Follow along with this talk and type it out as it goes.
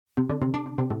Hello,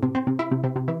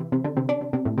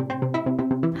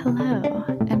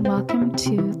 and welcome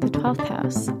to The 12th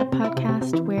House, a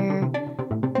podcast where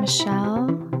Michelle,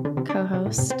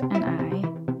 co-host, and I,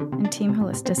 and Team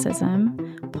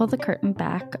Holisticism, pull the curtain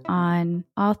back on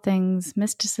all things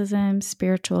mysticism,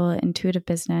 spiritual, intuitive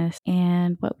business,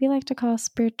 and what we like to call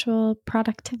spiritual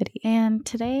productivity. And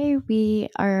today we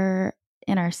are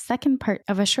in our second part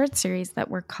of a short series that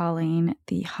we're calling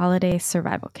the Holiday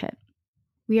Survival Kit.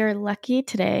 We are lucky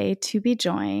today to be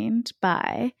joined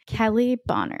by Kelly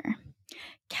Bonner.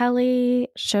 Kelly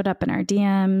showed up in our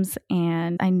DMs,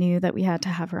 and I knew that we had to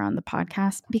have her on the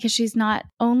podcast because she's not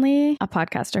only a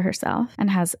podcaster herself and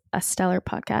has a stellar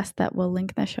podcast that we'll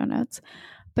link in the show notes,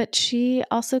 but she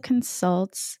also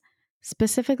consults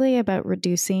specifically about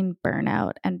reducing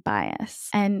burnout and bias,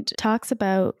 and talks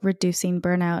about reducing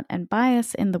burnout and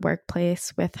bias in the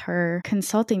workplace with her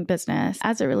consulting business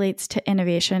as it relates to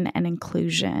innovation and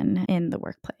inclusion in the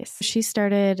workplace. She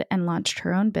started and launched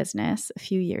her own business a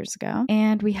few years ago,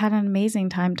 and we had an amazing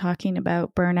time talking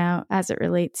about burnout as it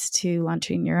relates to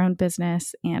launching your own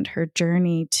business and her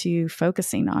journey to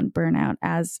focusing on burnout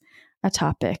as a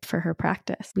topic for her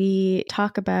practice. We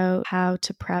talk about how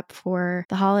to prep for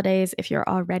the holidays if you're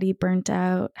already burnt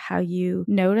out, how you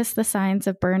notice the signs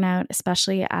of burnout,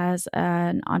 especially as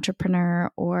an entrepreneur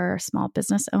or small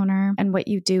business owner, and what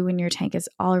you do when your tank is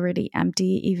already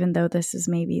empty, even though this is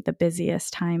maybe the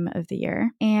busiest time of the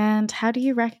year. And how do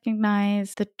you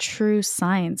recognize the true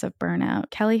signs of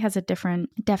burnout? Kelly has a different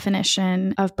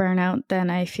definition of burnout than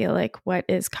I feel like what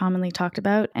is commonly talked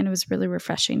about, and it was really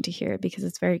refreshing to hear because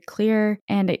it's very clear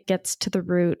and it gets to the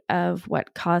root of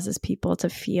what causes people to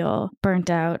feel burnt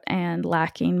out and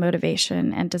lacking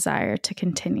motivation and desire to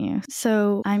continue.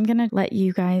 So I'm going to let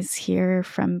you guys hear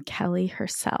from Kelly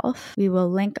herself. We will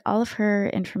link all of her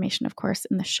information, of course,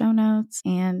 in the show notes.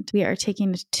 And we are taking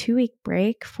a 2-week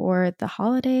break for the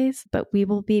holidays, but we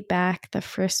will be back the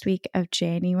first week of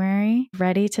January,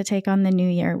 ready to take on the new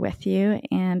year with you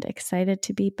and excited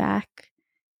to be back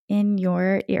in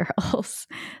your ear holes.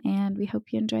 And we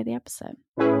hope you enjoy the episode.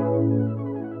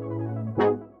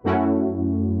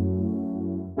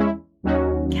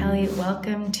 Kelly,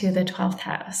 welcome to the 12th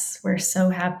House. We're so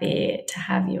happy to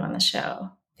have you on the show.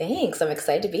 Thanks. I'm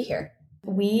excited to be here.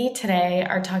 We today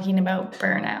are talking about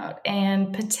burnout,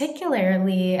 and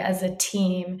particularly as a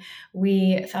team,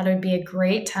 we thought it would be a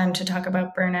great time to talk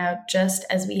about burnout just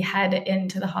as we head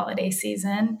into the holiday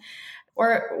season.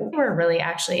 Or we're really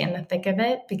actually in the thick of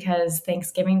it because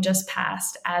Thanksgiving just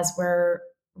passed as we're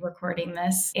recording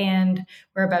this, and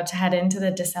we're about to head into the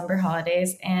December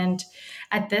holidays. And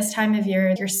at this time of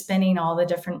year, you're spinning all the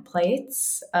different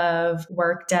plates of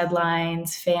work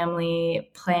deadlines, family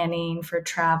planning for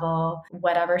travel,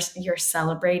 whatever you're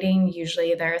celebrating.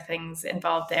 Usually there are things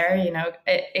involved there. You know,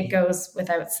 it goes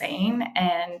without saying.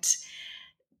 And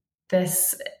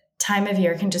this time of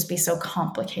year can just be so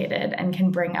complicated and can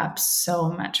bring up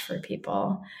so much for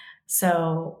people.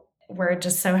 So we're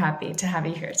just so happy to have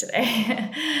you here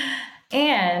today.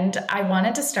 And I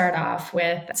wanted to start off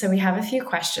with, so we have a few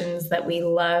questions that we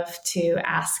love to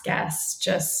ask guests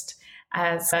just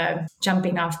as a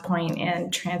jumping off point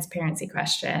and transparency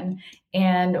question.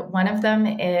 And one of them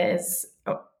is,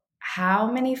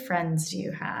 how many friends do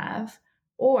you have?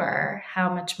 Or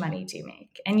how much money do you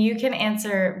make? And you can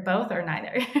answer both or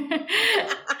neither.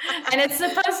 And it's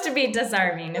supposed to be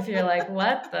disarming if you're like,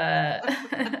 what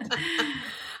the?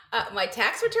 My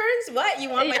tax returns? What?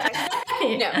 You want my tax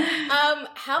returns? No.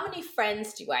 How many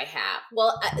friends do I have?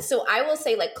 Well, so I will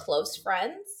say like close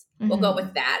friends. We'll go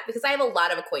with that because I have a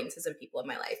lot of acquaintances and people in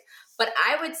my life. But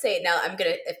I would say now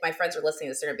if my friends are listening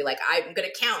to this, they're going to be like, I'm going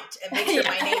to count and make sure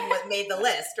my name was made the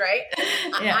list, right?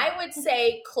 Yeah. I would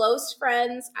say close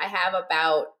friends. I have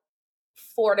about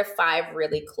 4 to 5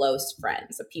 really close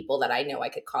friends of people that I know I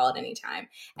could call at any time.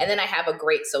 And then I have a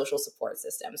great social support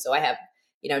system. So I have,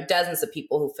 dozens of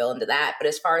people who fill into that. But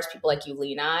as far as people like you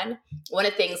lean on, one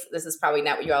of the things, this is probably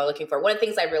not what you're all looking for. One of the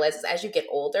things I realized is as you get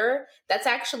older, that's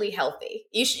actually healthy.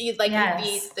 You should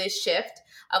be this shift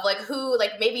of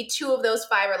maybe 2 of those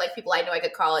 5 are like people I know I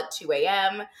could call at 2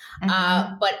 a.m.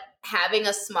 But having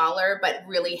a smaller but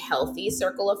really healthy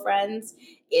circle of friends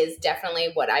is definitely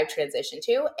what I've transitioned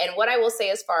to. And what I will say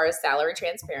as far as salary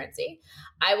transparency,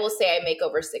 I will say I make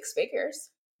over 6 figures.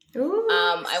 Ooh,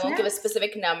 I won't give a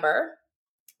specific number,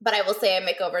 but I will say I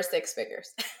make over 6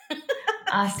 figures.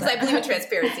 Awesome. Because I believe in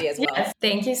transparency as well. Yes.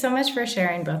 Thank you so much for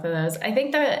sharing both of those. I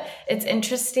think that it's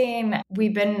interesting.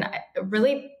 We've been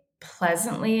really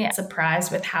pleasantly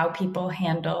surprised with how people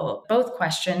handle both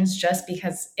questions, just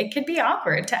because it could be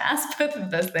awkward to ask both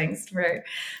of those things for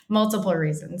multiple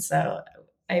reasons. So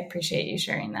I appreciate you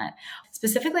sharing that.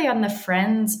 Specifically on the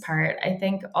friends part, I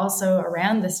think also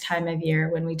around this time of year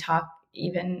when we talk,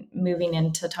 even moving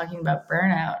into talking about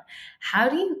burnout, how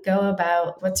do you go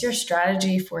about, what's your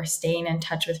strategy for staying in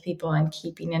touch with people and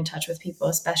keeping in touch with people,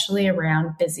 especially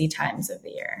around busy times of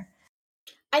the year?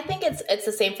 I think it's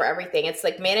the same for everything. It's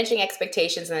like managing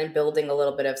expectations and then building a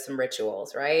little bit of some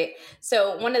rituals, right?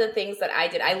 So one of the things that I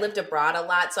did, I lived abroad a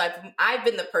lot, so I've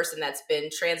been the person that's been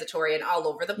transitory and all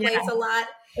over the place a lot.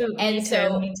 Ooh, and me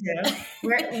so too.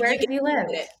 Where have you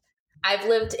lived? I've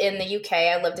lived in the UK.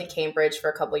 I lived in Cambridge for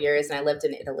a couple of years, and I lived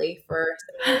in Italy for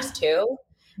some years too.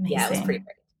 Amazing. Yeah, it was pretty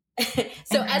great.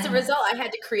 So as a result, I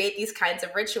had to create these kinds of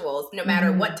rituals, no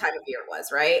matter what time of year it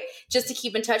was, right? Just to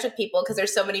keep in touch with people, because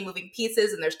there's so many moving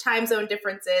pieces and there's time zone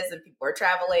differences and people are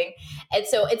traveling. And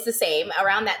so it's the same.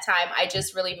 Around that time, I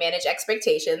just really manage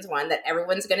expectations. One, that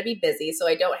everyone's going to be busy. So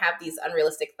I don't have these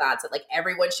unrealistic thoughts that like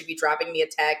everyone should be dropping me a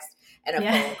text and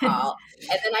a phone call.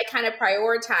 And then I kind of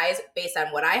prioritize based on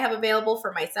what I have available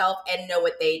for myself and know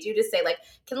what they do to say, like,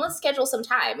 let's schedule some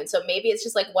time. And so maybe it's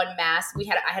just like one mass.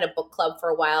 I had a book club for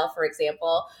a while, for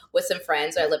example, with some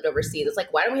friends. I lived overseas. It's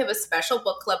like, why don't we have a special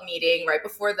book club meeting right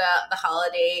before the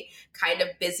holiday kind of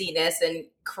busyness and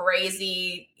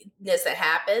craziness that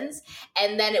happens?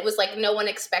 And then it was like, no one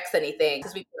expects anything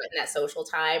because we put in that social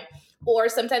time. Or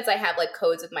sometimes I have like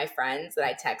codes with my friends that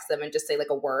I text them and just say like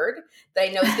a word that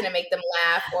I know is going to make them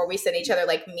laugh. Or we send each other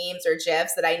like memes or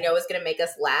GIFs that I know is going to make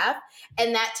us laugh.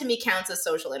 And that to me counts as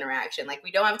social interaction. Like we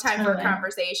don't have time for a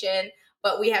conversation,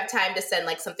 but we have time to send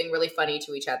like something really funny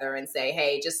to each other and say,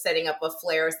 hey, just setting up a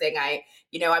flare thing.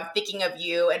 I'm thinking of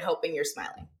you and hoping you're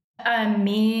smiling. A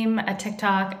meme, a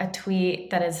TikTok, a tweet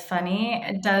that is funny,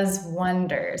 it does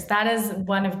wonders. That is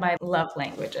one of my love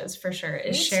languages for sure,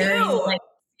 is sharing.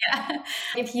 Yeah.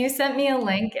 If you sent me a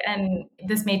link and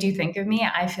this made you think of me,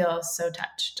 I feel so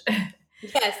touched.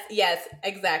 Yes,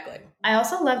 exactly. I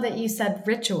also love that you said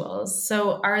rituals.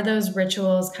 So are those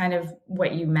rituals kind of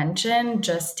what you mentioned,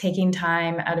 just taking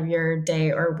time out of your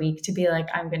day or week to be like,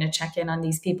 I'm going to check in on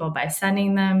these people by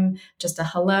sending them just a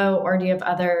hello? Or do you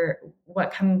have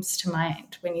what comes to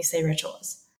mind when you say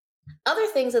rituals? Other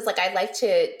things is like I like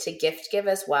to gift give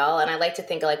as well. And I like to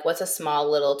think like what's a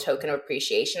small little token of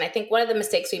appreciation. I think one of the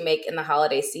mistakes we make in the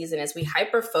holiday season is we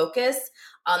hyper focus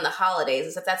on the holidays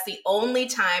as if that's the only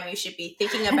time you should be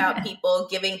thinking about people,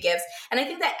 giving gifts. And I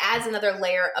think that adds another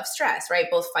layer of stress, right?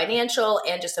 Both financial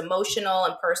and just emotional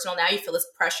and personal. Now you feel this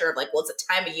pressure of like, well, it's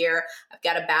a time of year. I've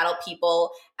got to battle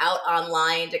people out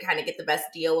online to kind of get the best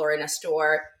deal or in a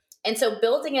store. And so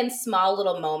building in small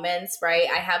little moments, right?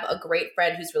 I have a great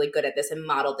friend who's really good at this and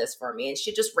modeled this for me. And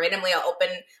she just randomly, I'll open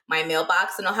my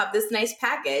mailbox and I'll have this nice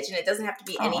package. And it doesn't have to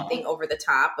be anything over the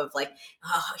top of like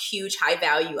a huge high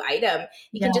value item.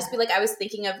 It can just be like, I was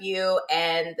thinking of you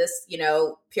and this,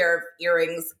 pair of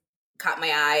earrings caught my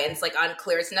eye and it's like on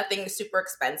clear. It's nothing super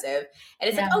expensive. And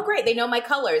it's like, oh, great. They know my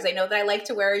colors. They know that I like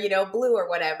to wear, blue or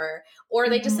whatever. Or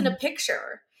they just send a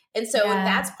picture. And so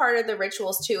that's part of the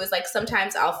rituals too, is like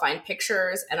sometimes I'll find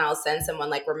pictures and I'll send someone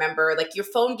like, remember, like your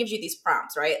phone gives you these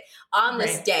prompts, right? On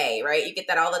this day, right? You get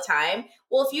that all the time.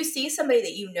 Well, if you see somebody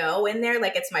that you know in there,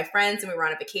 like it's my friends and we were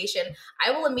on a vacation,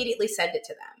 I will immediately send it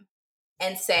to them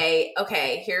and say,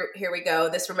 okay, here we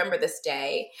go. Remember this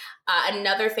day.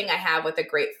 Another thing I have with a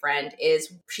great friend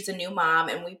is she's a new mom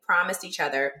and we promised each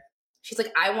other, she's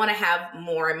like, I want to have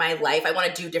more in my life. I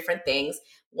want to do different things.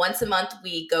 Once a month,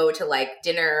 we go to like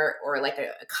dinner or like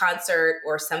a concert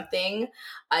or something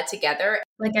together.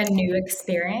 Like a new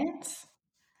experience?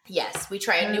 Yes, we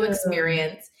try a new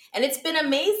experience. And it's been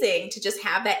amazing to just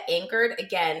have that anchored.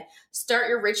 Again, start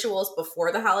your rituals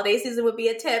before the holiday season would be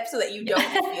a tip so that you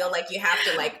don't feel like you have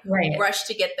to like rush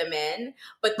to get them in.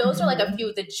 But those are like a few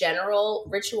of the general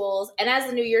rituals. And as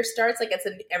the new year starts, like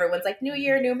everyone's like, new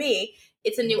year, new me.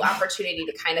 It's a new opportunity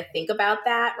to kind of think about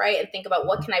that, right? And think about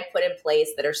what can I put in place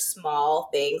that are small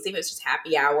things, even if it's just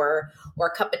happy hour or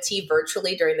a cup of tea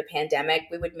virtually during the pandemic,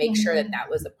 we would make sure that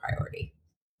was a priority.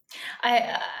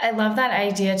 I love that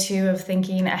idea too of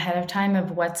thinking ahead of time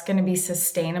of what's going to be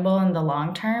sustainable in the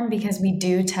long term, because we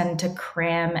do tend to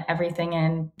cram everything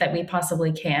in that we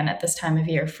possibly can at this time of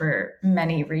year for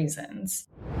many reasons.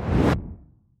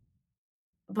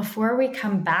 Before we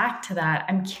come back to that,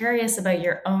 I'm curious about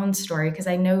your own story, because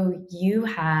I know you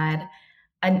had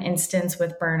an instance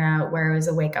with burnout where it was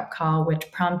a wake-up call,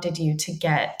 which prompted you to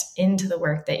get into the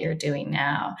work that you're doing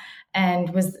now.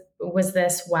 And was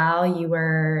this while you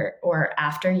were, or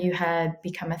after you had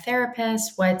become a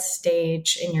therapist? What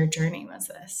stage in your journey was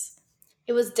this?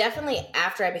 It was definitely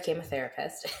after I became a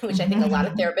therapist, which I think a lot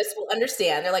of therapists will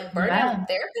understand. They're like, burnout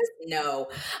therapist? No.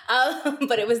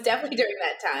 But it was definitely during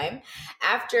that time.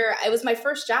 After, it was my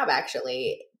first job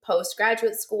actually,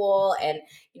 post-graduate school. And,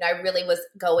 I really was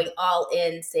going all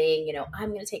in saying, I'm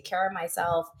going to take care of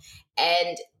myself.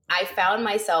 And I found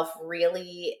myself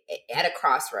really at a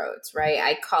crossroads, right?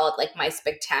 I call it like my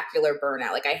spectacular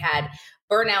burnout. Like I had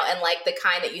burnout and like the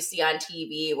kind that you see on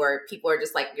TV where people are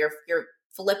just like, you're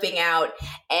flipping out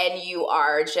and you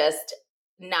are just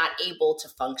not able to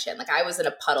function. Like I was in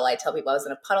a puddle. I tell people I was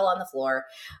in a puddle on the floor,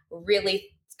 really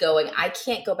going, I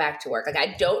can't go back to work. Like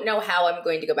I don't know how I'm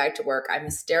going to go back to work. I'm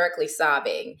hysterically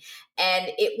sobbing. And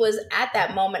it was at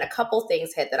that moment, a couple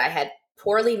things hit that I had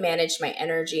poorly managed my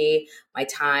energy, my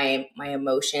time, my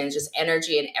emotions, just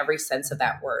energy in every sense of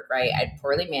that word, right? I'd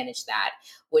poorly managed that,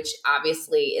 which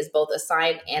obviously is both a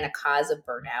sign and a cause of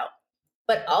burnout.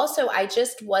 But also I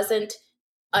just wasn't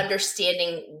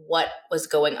understanding what was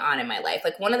going on in my life.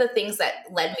 Like one of the things that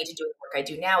led me to doing work I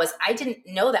do now is I didn't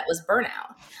know that was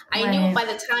burnout. I knew by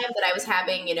the time that I was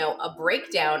having, a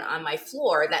breakdown on my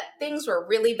floor that things were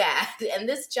really bad and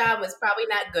this job was probably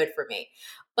not good for me.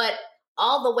 But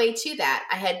all the way to that,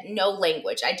 I had no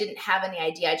language. I didn't have any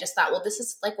idea. I just thought, well, this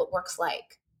is like what work's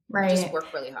like. Right. Just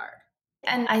work really hard.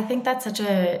 And I think that's such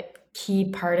a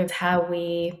key part of how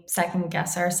we second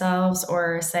guess ourselves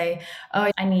or say,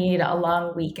 oh, I need a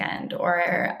long weekend.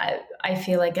 Or I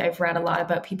feel like I've read a lot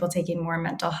about people taking more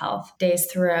mental health days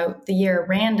throughout the year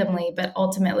randomly, but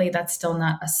ultimately that's still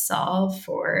not a solve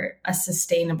for a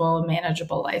sustainable,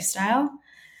 manageable lifestyle.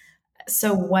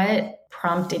 So what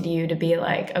prompted you to be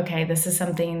like, okay, this is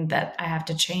something that I have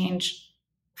to change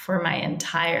for my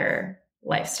entire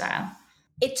lifestyle?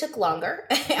 It took longer.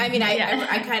 I mean,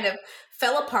 I kind of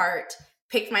fell apart,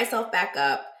 picked myself back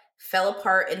up, fell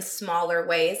apart in smaller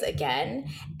ways again.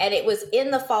 And it was in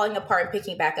the falling apart and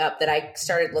picking back up that I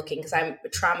started looking, because I'm a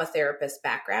trauma therapist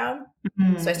background.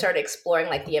 Mm-hmm. So I started exploring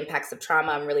like the impacts of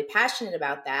trauma. I'm really passionate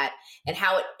about that and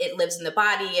how it lives in the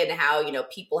body and how,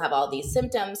 people have all these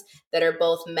symptoms that are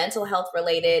both mental health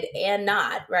related and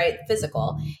not, right?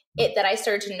 Physical. That I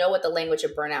started to know what the language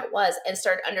of burnout was and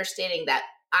started understanding that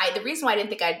the reason why I didn't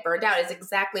think I'd burned out is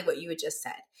exactly what you had just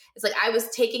said. It's like I was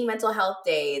taking mental health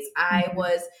days. I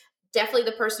was definitely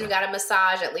the person who got a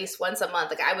massage at least once a month.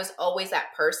 Like I was always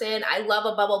that person. I love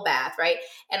a bubble bath, right?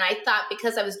 And I thought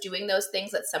because I was doing those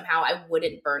things that somehow I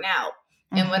wouldn't burn out.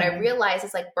 And what I realized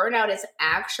is like burnout is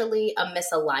actually a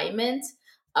misalignment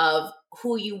of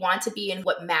who you want to be and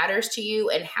what matters to you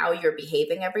and how you're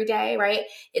behaving every day, right?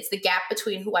 It's the gap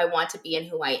between who I want to be and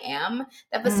who I am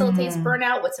that facilitates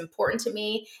burnout, what's important to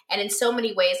me. And in so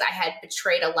many ways, I had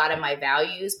betrayed a lot of my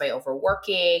values by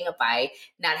overworking, by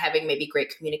not having maybe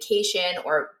great communication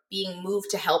or being moved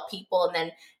to help people and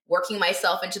then working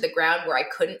myself into the ground where I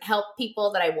couldn't help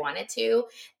people that I wanted to.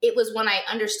 It was when I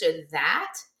understood that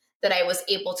I was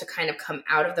able to kind of come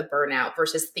out of the burnout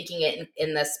versus thinking it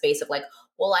in the space of like,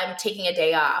 well, I'm taking a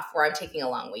day off or I'm taking a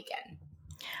long weekend.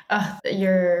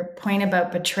 Your point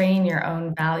about betraying your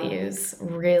own values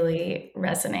really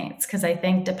resonates, because I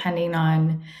think depending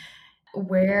on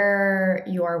where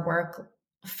your work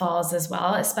falls as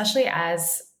well, especially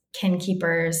as kin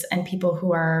keepers and people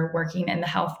who are working in the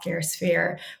healthcare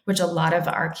sphere, which a lot of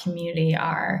our community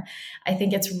are, I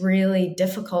think it's really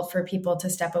difficult for people to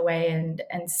step away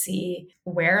and see,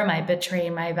 where am I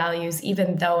betraying my values,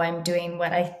 even though I'm doing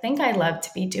what I think I love to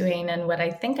be doing and what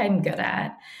I think I'm good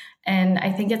at. And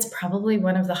I think it's probably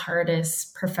one of the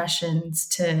hardest professions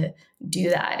to do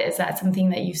that. Is that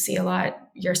something that you see a lot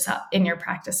yourself in your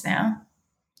practice now?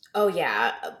 Oh,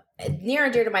 yeah. Near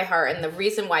and dear to my heart. And the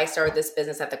reason why I started this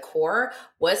business at the core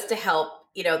was to help,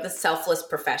 the selfless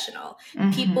professional,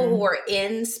 people who are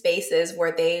in spaces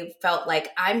where they felt like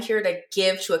I'm here to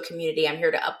give to a community. I'm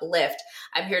here to uplift.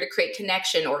 I'm here to create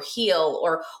connection or heal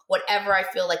or whatever I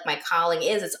feel like my calling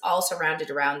is. It's all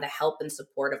surrounded around the help and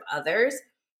support of others.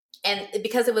 And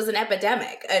because it was an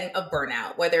epidemic of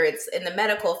burnout, whether it's in the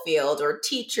medical field or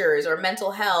teachers or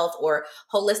mental health or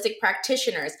holistic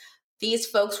practitioners, these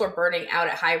folks were burning out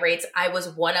at high rates. I was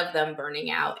one of them burning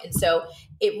out. And so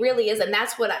it really is. And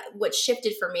that's what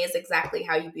shifted for me is exactly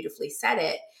how you beautifully said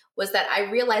it, was that I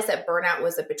realized that burnout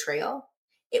was a betrayal.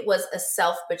 It was a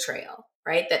self-betrayal,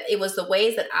 right? That it was the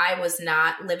ways that I was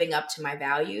not living up to my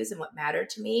values and what mattered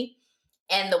to me,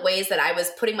 and the ways that I was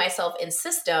putting myself in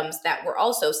systems that were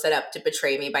also set up to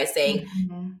betray me by saying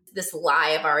this lie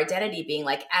of our identity being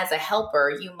like, as a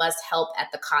helper, you must help at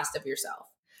the cost of yourself.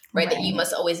 Right? That you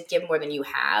must always give more than you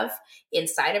have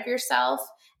inside of yourself,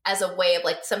 as a way of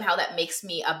like, somehow that makes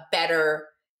me a better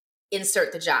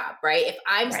insert the job, right? If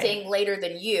I'm staying later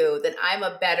than you, then I'm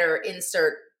a better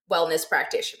insert wellness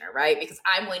practitioner, right? Because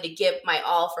I'm going to give my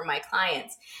all for my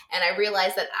clients. And I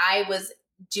realized that I was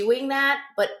doing that,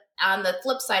 but on the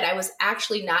flip side, I was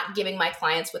actually not giving my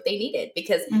clients what they needed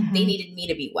because they needed me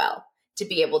to be well, to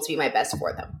be able to be my best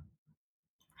for them.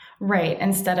 Right.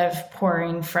 Instead of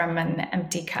pouring from an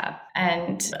empty cup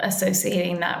and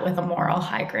associating that with a moral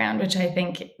high ground, which I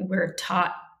think we're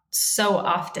taught so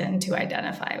often to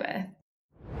identify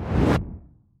with.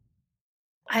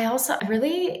 I also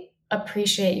really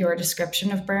appreciate your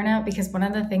description of burnout, because one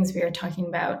of the things we are talking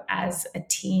about as a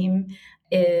team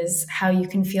is how you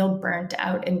can feel burnt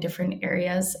out in different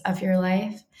areas of your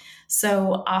life.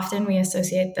 So often we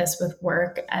associate this with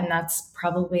work, and that's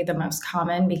probably the most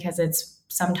common because it's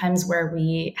sometimes where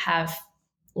we have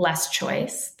less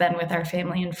choice than with our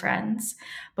family and friends.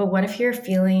 But what if you're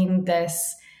feeling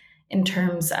this in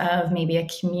terms of maybe a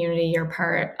community you're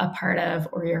a part of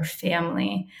or your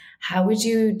family? How would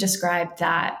you describe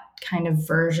that kind of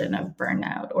version of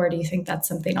burnout? Or do you think that's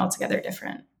something altogether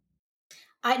different?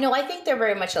 I think they're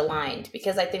very much aligned,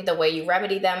 because I think the way you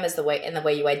remedy them is the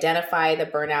way you identify the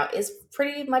burnout is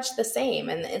pretty much the same.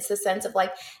 And it's the sense of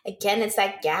like, again, it's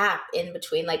that gap in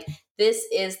between, like, this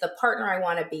is the partner I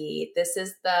want to be. This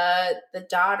is the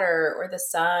daughter or the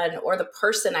son or the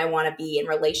person I want to be in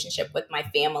relationship with my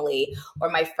family or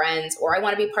my friends, or I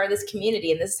want to be part of this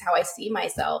community. And this is how I see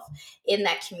myself in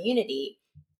that community,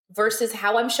 versus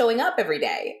how I'm showing up every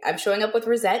day. I'm showing up with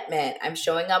resentment. I'm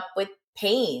showing up with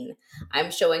pain.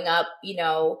 I'm showing up,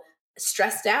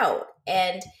 stressed out.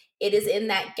 And it is in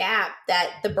that gap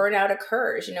that the burnout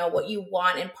occurs, what you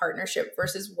want in partnership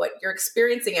versus what you're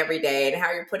experiencing every day and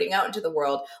how you're putting out into the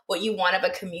world, what you want of a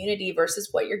community versus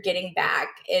what you're getting back,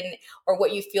 and or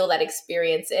what you feel that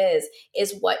experience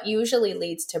is what usually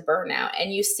leads to burnout.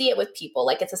 And you see it with people,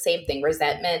 like it's the same thing.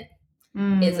 Resentment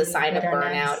is a sign of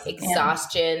burnout.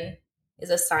 Exhaustion is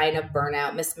a sign of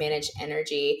burnout, mismanaged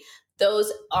energy.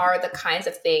 Those are the kinds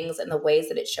of things and the ways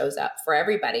that it shows up for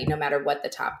everybody, no matter what the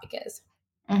topic is.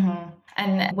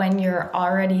 And when you're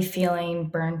already feeling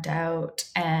burnt out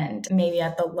and maybe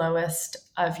at the lowest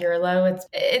of your low,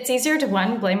 it's easier to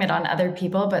blame it on other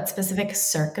people, but specific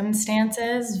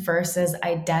circumstances versus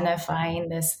identifying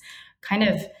this kind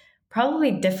of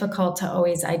probably difficult to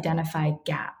always identify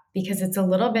gap, because it's a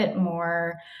little bit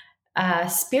more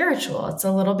spiritual. It's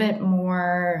a little bit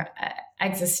more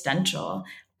existential.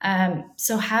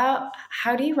 So how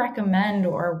do you recommend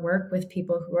or work with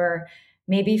people who are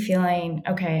maybe feeling,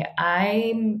 okay,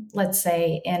 I'm, let's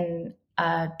say, in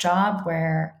a job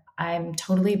where I'm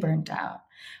totally burnt out,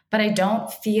 but I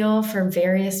don't feel for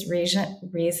various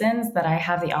reasons that I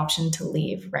have the option to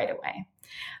leave right away.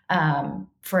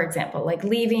 For example, like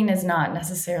leaving is not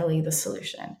necessarily the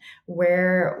solution.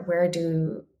 Where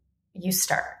do you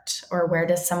start, or where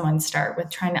does someone start with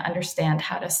trying to understand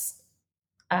how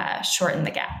to shorten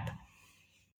the gap?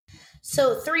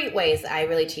 So 3 ways I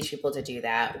really teach people to do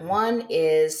that. One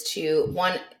is to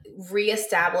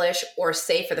reestablish or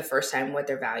say for the first time what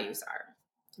their values are,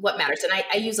 what matters. And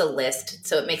I use a list,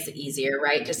 so it makes it easier,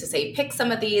 right? Just to say, pick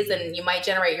some of these, and you might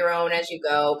generate your own as you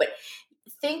go, but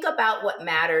think about what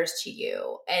matters to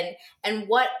you. And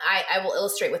what I will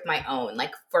illustrate with my own,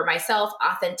 like for myself,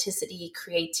 authenticity,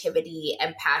 creativity,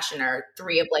 and passion are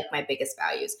 3 of like my biggest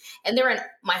values. And they're in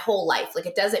my whole life. Like,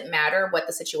 it doesn't matter what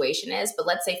the situation is, but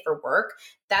let's say for work,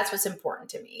 that's what's important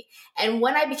to me. And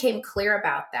when I became clear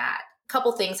about that,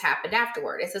 couple things happened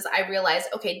afterward. It says I realized,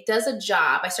 okay,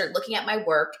 I started looking at my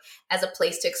work as a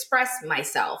place to express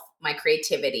myself, my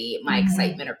creativity, my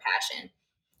excitement or passion.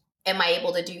 Am I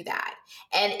able to do that?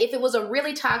 And if it was a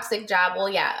really toxic job, well,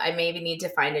 yeah, I maybe need to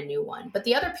find a new one. But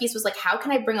the other piece was like, how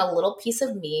can I bring a little piece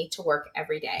of me to work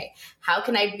every day? How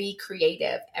can I be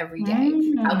creative every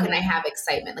day? How can I have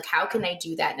excitement? Like, how can I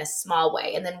do that in a small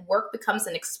way? And then work becomes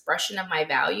an expression of my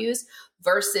values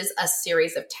versus a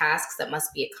series of tasks that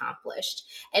must be accomplished.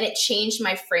 And it changed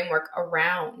my framework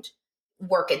around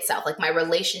work itself, like my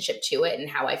relationship to it and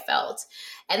how I felt.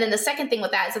 And then the second thing with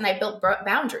that is then I built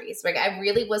boundaries. Like, I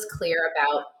really was clear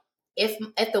about if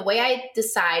the way I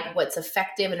decide what's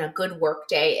effective in a good work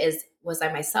day was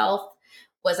I myself?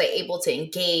 Was I able to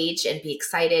engage and be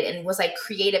excited? And was I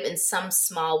creative in some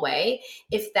small way?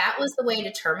 If that was the way I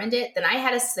determined it, then I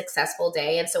had a successful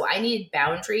day. And so I needed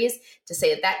boundaries to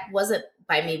say that wasn't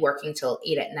by me working till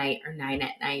 8 at night or 9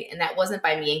 at night. And that wasn't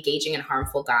by me engaging in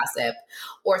harmful gossip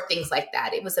or things like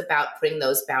that. It was about putting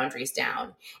those boundaries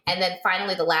down. And then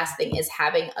finally, the last thing is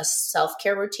having a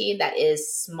self-care routine that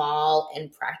is small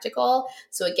and practical.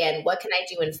 So again, what can I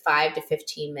do in 5 to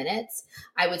 15 minutes?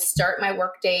 I would start my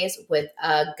work days with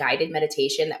a guided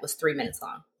meditation that was 3 minutes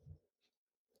long.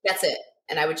 That's it.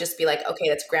 And I would just be like, okay,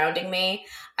 that's grounding me.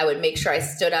 I would make sure I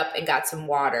stood up and got some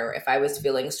water if I was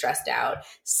feeling stressed out.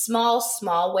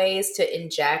 Small ways to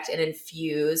inject and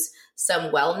infuse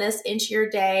some wellness into your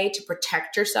day to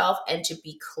protect yourself and to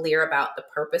be clear about the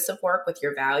purpose of work with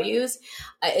your values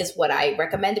is what I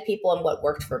recommend to people and what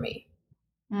worked for me.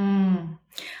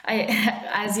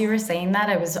 As you were saying that,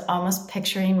 I was almost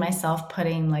picturing myself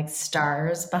putting like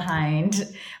stars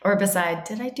behind or beside,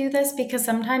 did I do this? Because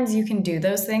sometimes you can do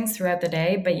those things throughout the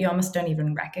day, but you almost don't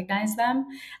even recognize them.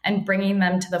 And bringing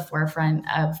them to the forefront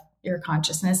of your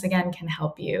consciousness again can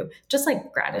help you. Just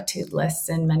like gratitude lists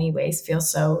in many ways feel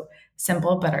so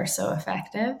simple, but are so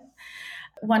effective.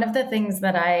 One of the things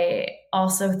that I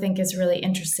also think is really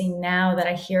interesting now that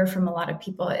I hear from a lot of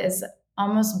people is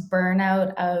almost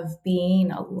burnout of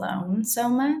being alone so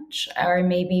much, or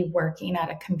maybe working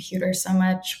at a computer so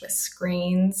much with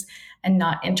screens and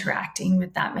not interacting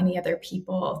with that many other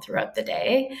people throughout the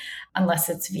day, unless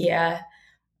it's via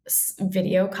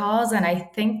video calls. And I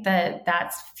think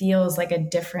that feels like a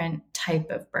different type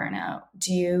of burnout.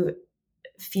 Do you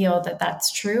feel that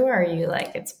that's true? Or are you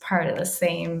like, it's part of the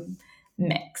same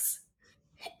mix?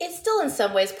 It's still in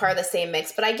some ways part of the same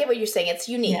mix, but I get what you're saying. It's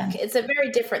unique. Yeah. It's a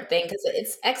very different thing because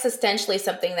it's existentially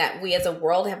something that we as a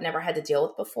world have never had to deal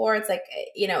with before. It's like,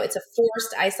 it's a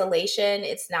forced isolation.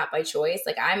 It's not by choice.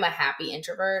 Like I'm a happy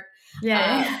introvert.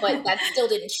 Yeah. But that still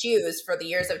didn't choose for the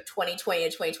years of 2020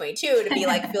 and 2022 to be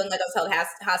like feeling like I was held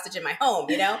hostage in my home,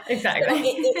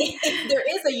 Exactly. So there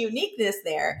is a uniqueness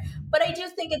there. But I do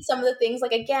think it's some of the things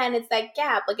like, again, it's that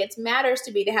gap. Like it matters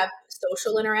to me to have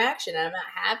social interaction and I'm not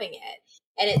having it.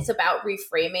 And it's about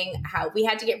reframing how we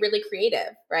had to get really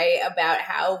creative, right? About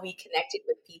how we connected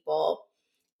with people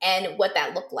and what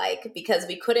that looked like, because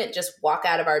we couldn't just walk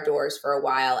out of our doors for a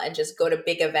while and just go to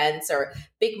big events or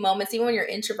big moments. Even when you're an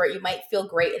introvert, you might feel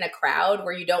great in a crowd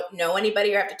where you don't know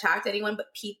anybody or have to talk to anyone,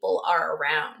 but people are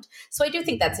around. So I do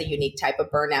think that's a unique type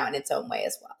of burnout in its own way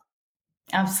as well.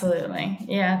 Absolutely.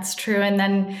 Yeah, it's true. And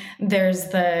then there's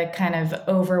the kind of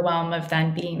overwhelm of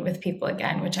then being with people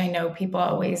again, which I know people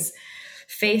always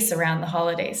face around the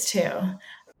holidays too.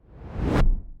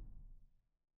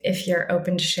 If you're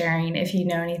open to sharing, if you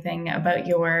know anything about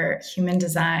your human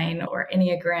design or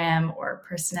Enneagram or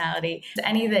personality,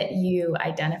 any that you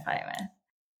identify with.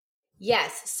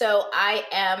 Yes. So I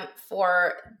am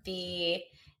for the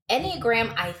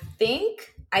Enneagram, I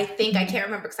think I can't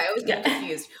remember because I always get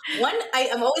confused. One,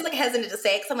 I'm always like hesitant to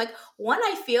say it because I'm like,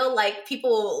 I feel like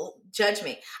people judge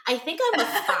me. I think I'm a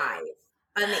 5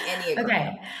 on the Enneagram.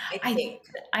 Okay. I think.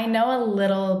 I know a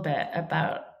little bit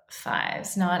about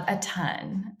 5s, not a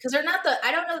ton. Because they're not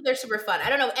I don't know if they're super fun. I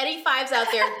don't know any 5s out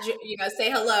there,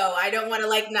 say hello. I don't want to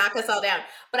like knock us all down.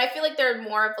 But I feel like they're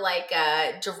more of like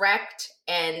direct,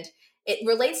 and it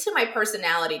relates to my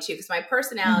personality too. Because my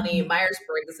personality,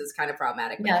 Myers-Briggs is kind of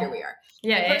problematic, but here we are.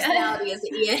 Yeah. My personality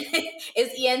is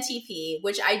ENTP,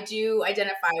 which I do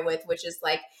identify with, which is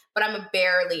like, but I'm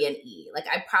barely an E. Like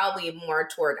I'm probably more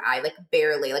toward I, like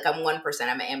barely, like I'm 1%.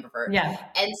 I'm an ambivert. Yeah.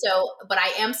 And so, but I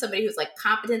am somebody who's like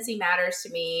competency matters to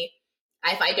me.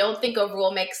 If I don't think a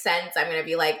rule makes sense, I'm going to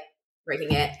be like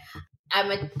breaking it.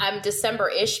 I'm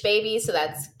December-ish baby. So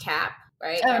that's Cap,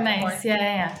 right? Oh, nice.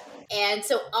 Yeah. And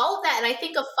so all of that, and I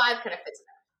think a 5 kind of fits in.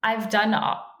 I've done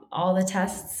all the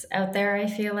tests out there, I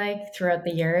feel like, throughout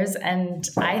the years. And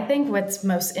I think what's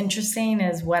most interesting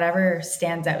is whatever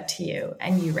stands out to you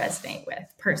and you resonate with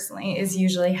personally is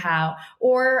usually how,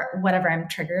 or whatever I'm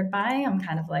triggered by, I'm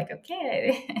kind of like,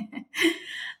 okay,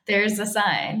 there's a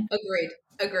sign.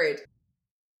 Agreed.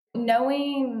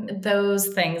 Knowing those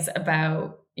things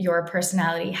about your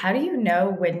personality, how do you know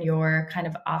when you're kind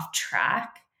of off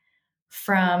track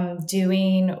from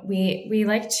doing, we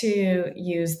like to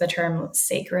use the term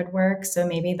sacred work. So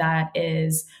maybe that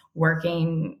is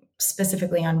working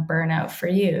specifically on burnout for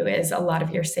you is a lot of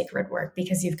your sacred work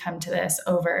because you've come to this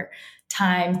over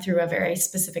time through a very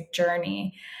specific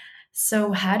journey.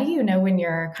 So how do you know when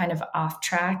you're kind of off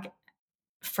track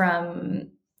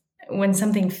from when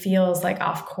something feels like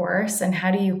off course, and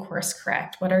how do you course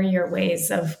correct? What are your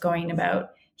ways of going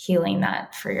about healing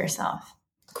that for yourself?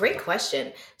 Great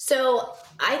question. So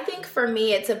I think for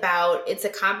me, it's a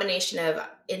combination of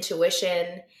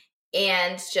intuition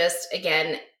and just,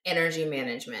 again, energy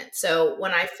management. So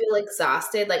when I feel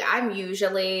exhausted, like I'm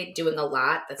usually doing a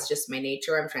lot. That's just my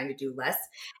nature. I'm trying to do less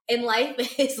in life.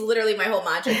 It's literally my whole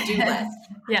mantra, do less.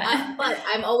 Yeah. But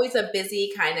I'm always a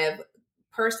busy kind of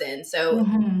person. So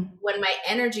when my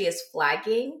energy is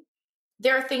flagging,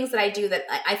 there are things that I do that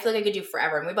I feel like I could do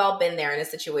forever. And we've all been there in a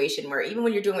situation where even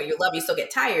when you're doing what you love, you still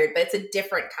get tired, but it's a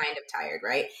different kind of tired,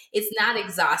 right? It's not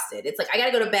exhausted. It's like, I got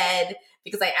to go to bed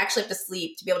because I actually have to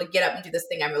sleep to be able to get up and do this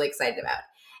thing I'm really excited about.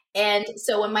 And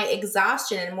so when my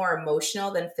exhaustion and more emotional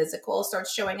than physical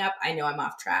starts showing up, I know I'm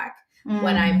off track.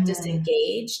 When I'm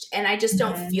disengaged and I just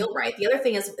don't feel right. The other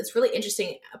thing is, it's really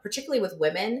interesting, particularly with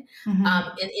women,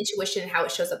 in intuition, how it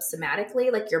shows up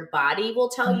somatically. Like your body will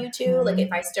tell you to, like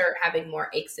if I start having more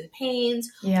aches and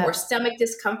pains or stomach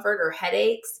discomfort or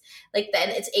headaches, like then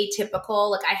it's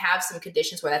atypical. Like I have some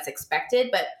conditions where that's expected,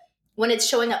 but when it's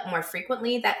showing up more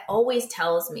frequently, that always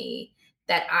tells me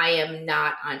that I am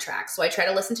not on track. So I try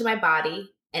to listen to my body,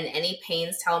 and any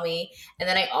pains tell me. And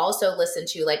then I also listen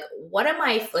to like,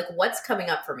 what's coming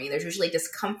up for me? There's usually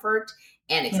discomfort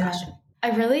and exhaustion.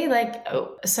 Yeah. I really like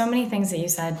so many things that you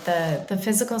said. The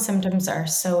physical symptoms are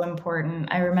so important.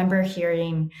 I remember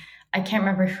hearing, I can't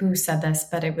remember who said this,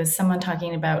 but it was someone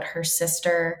talking about her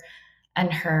sister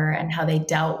and her and how they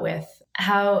dealt with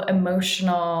how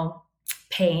emotional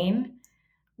pain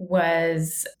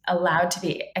was allowed to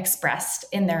be expressed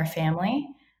in their family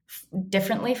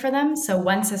differently for them. So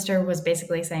one sister was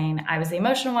basically saying, I was the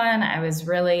emotional one. I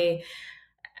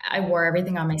wore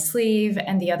everything on my sleeve.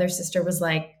 And the other sister was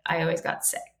like, I always got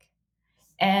sick.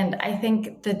 And I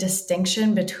think the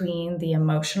distinction between the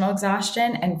emotional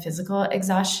exhaustion and physical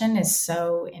exhaustion is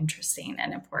so interesting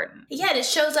and important. Yeah, and it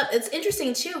shows up. It's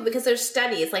interesting too, because there's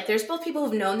studies, like there's both people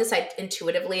who've known this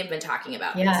intuitively have been talking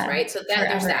about this, right? So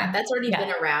there's that. That's already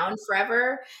been around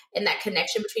forever. And that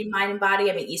connection between mind and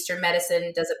body. I mean, Eastern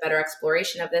medicine does a better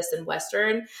exploration of this than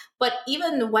Western. But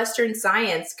even the Western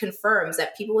science confirms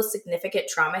that people with significant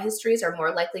trauma histories are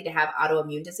more likely to have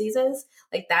autoimmune diseases.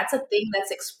 Like that's a thing that's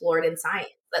explored in science.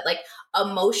 That like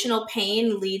emotional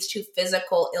pain leads to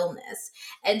physical illness.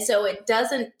 And so it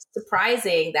doesn't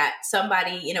surprising that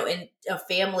somebody, in a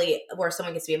family where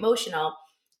someone gets to be emotional,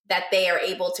 that they are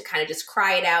able to kind of just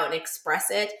cry it out and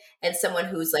express it. And someone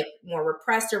who's like more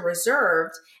repressed or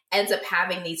reserved ends up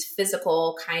having these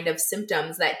physical kind of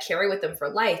symptoms that carry with them for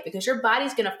life, because your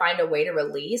body's going to find a way to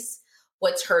release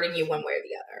what's hurting you one way or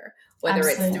the other, whether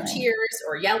it's through tears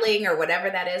or yelling or whatever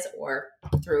that is, or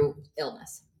through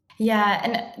illness. Yeah.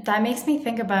 And that makes me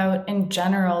think about, in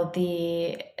general,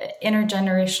 the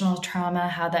intergenerational trauma,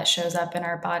 how that shows up in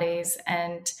our bodies.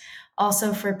 And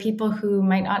also for people who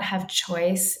might not have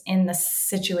choice in the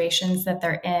situations that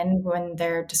they're in when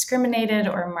they're discriminated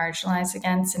or marginalized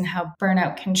against, and how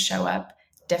burnout can show up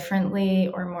differently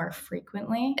or more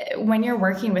frequently. When you're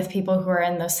working with people who are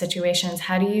in those situations,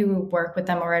 how do you work with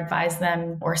them or advise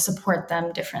them or support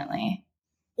them differently?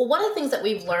 Well, one of the things that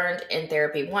we've learned in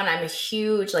therapy, one, I'm a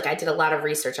huge, I did a lot of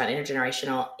research on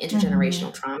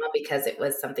intergenerational trauma, because it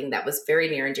was something that was very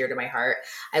near and dear to my heart.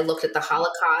 I looked at the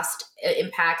Holocaust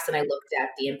impacts, and I looked at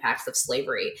the impacts of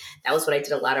slavery. That was what I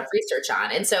did a lot of research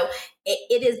on. And so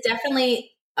it is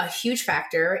definitely a huge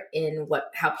factor in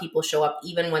how people show up,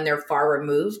 even when they're far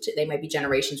removed. They might be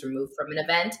generations removed from an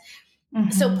event.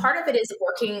 So part of it is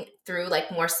working through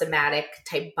more somatic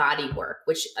type body work,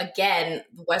 which again,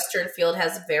 the Western field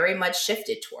has very much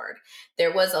shifted toward.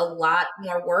 There was a lot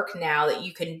more work now that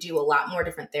you can do a lot more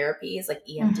different therapies like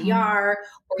EMDR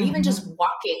or even just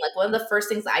walking. Like one of the first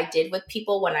things that I did with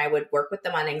people when I would work with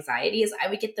them on anxiety is I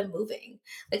would get them moving.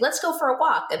 Like, let's go for a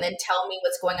walk and then tell me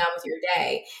what's going on with your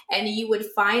day. And you would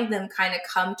find them kind of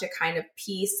come to kind of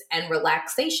peace and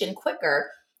relaxation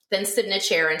quicker than sit in a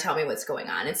chair and tell me what's going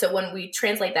on. And so when we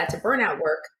translate that to burnout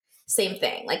work, same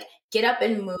thing, get up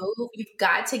and move. You've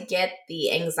got to get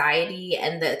the anxiety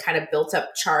and the kind of built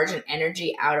up charge and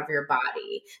energy out of your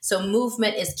body. So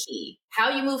movement is key. How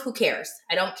you move, who cares?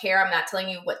 I don't care. I'm not telling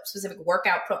you what specific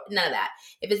workout, none of that.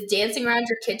 If it's dancing around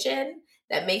your kitchen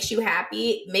that makes you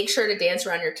happy, make sure to dance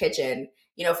around your kitchen,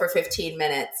 for 15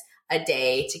 minutes a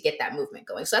day to get that movement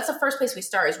going. So that's the first place we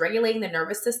start, is regulating the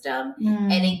nervous system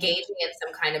and engaging in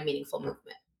some kind of meaningful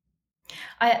movement.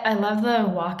 I love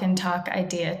the walk and talk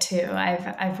idea too.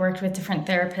 I've worked with different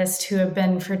therapists who have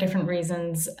been, for different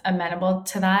reasons, amenable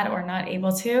to that or not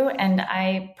able to. And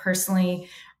I personally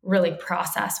really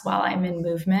process while I'm in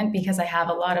movement, because I have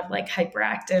a lot of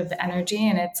hyperactive energy,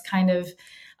 and it's kind of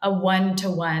a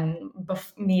one-to-one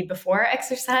me before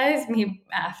exercise, me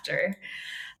after.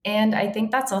 And I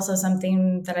think that's also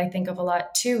something that I think of a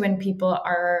lot too when people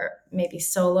are maybe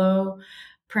solopreneurs,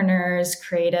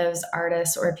 creatives,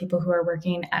 artists, or people who are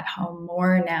working at home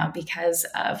more now because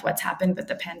of what's happened with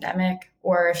the pandemic,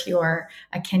 or if you're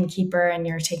a kin keeper and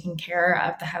you're taking care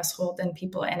of the household and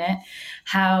people in it,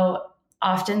 how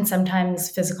often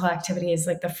sometimes physical activity is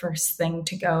like the first thing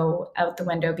to go out the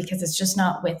window because it's just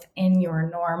not within your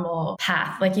normal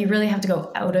path. Like you really have to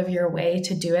go out of your way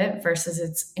to do it versus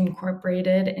it's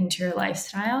incorporated into your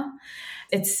lifestyle.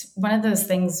 It's one of those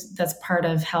things that's part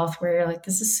of health where you're like,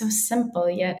 this is so simple,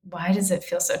 yet why does it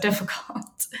feel so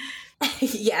difficult?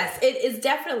 Yes, it is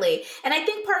definitely. And I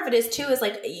think part of it is too, is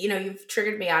like, you've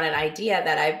triggered me on an idea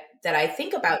that I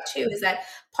think about too, is that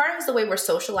part of it is the way we're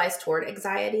socialized toward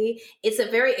anxiety. It's a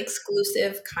very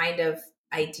exclusive kind of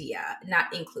idea,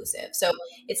 not inclusive. So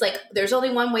it's like, there's only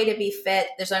one way to be fit.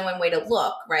 There's only one way to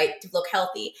look, right? To look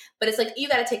healthy. But it's like, you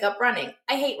got to take up running.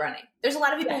 I hate running. There's a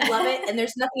lot of people who love it, and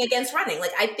there's nothing against running.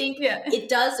 Like, I think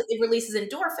it releases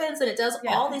endorphins and it does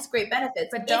all these great benefits.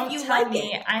 But don't tell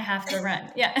me I have to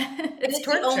run. Yeah. It's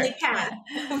the only path.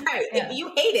 Right. Yeah. If you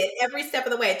hate it every step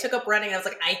of the way, I took up running and I was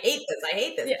like, I hate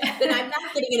this. Yeah. Then I'm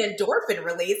not getting an endorphin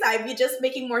release. I'm just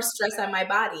making more stress on my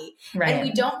body. Right. And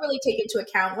we don't really take into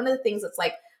account one of the things that's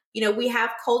like, we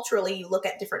have culturally, you look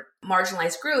at different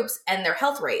marginalized groups and their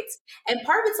health rates. And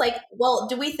part of it's like, well,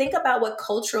 do we think about what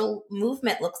cultural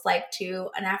movement looks like to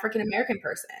an African-American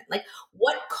person? Like,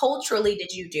 what culturally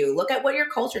did you do? Look at what your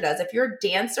culture does. If you're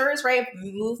dancers, right? If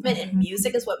movement and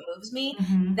music is what moves me,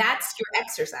 that's your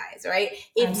exercise, right?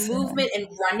 If movement and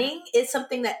running is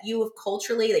something that you have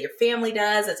culturally, that your family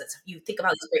does, as you think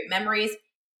about these great memories,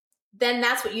 then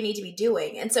that's what you need to be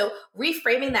doing. And so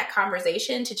reframing that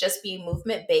conversation to just be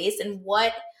movement based and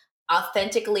what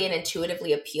authentically and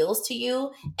intuitively appeals to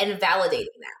you and validating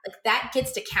that. Like that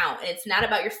gets to count. And it's not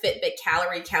about your Fitbit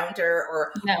calorie counter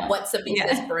or what something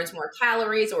says burns more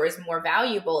calories or is more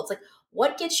valuable. It's like,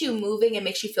 what gets you moving and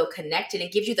makes you feel connected and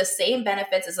gives you the same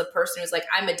benefits as a person who's like,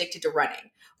 I'm addicted to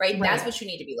running, right? That's what you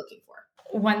need to be looking for.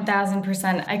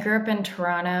 1000%. I grew up in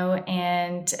Toronto,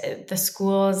 and the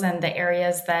schools and the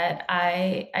areas that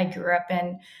I grew up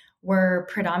in were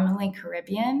predominantly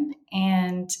Caribbean.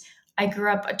 And I grew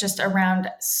up just around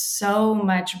so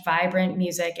much vibrant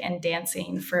music and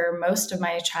dancing for most of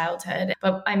my childhood.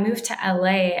 But I moved to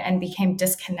LA and became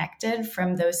disconnected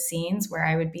from those scenes where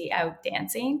I would be out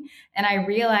dancing. And I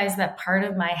realized that part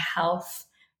of my health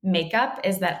makeup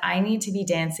is that I need to be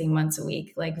dancing once a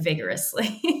week, like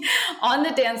vigorously on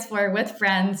the dance floor with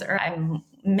friends, or I'm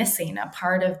missing a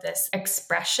part of this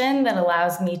expression that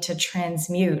allows me to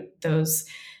transmute those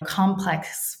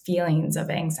complex feelings of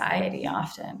anxiety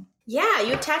often. Yeah,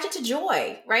 you attach it to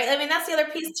joy, right? I mean, that's the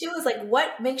other piece too, is like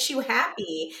what makes you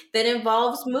happy that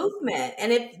involves movement.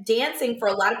 And if dancing, for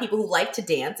a lot of people who like to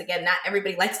dance, again, not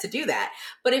everybody likes to do that,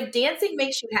 but if dancing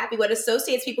makes you happy, what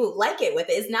associates people who like it with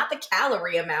it is not the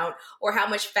calorie amount or how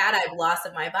much fat I've lost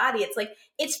in my body. It's like,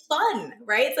 it's fun,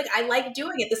 right? It's like, I like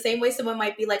doing it the same way someone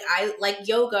might be like, I like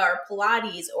yoga or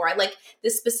Pilates, or I like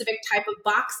this specific type of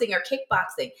boxing or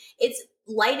kickboxing. It's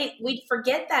lighting. We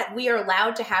forget that we are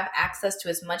allowed to have access to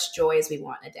as much joy as we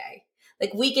want a day.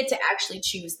 Like we get to actually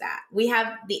choose that. We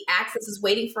have the access is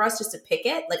waiting for us just to pick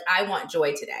it. Like I want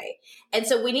joy today. And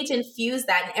so we need to infuse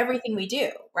that in everything we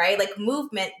do, right? Like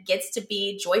movement gets to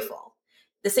be joyful.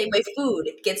 The same way food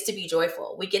gets to be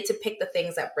joyful. We get to pick the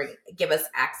things that give us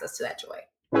access to that joy.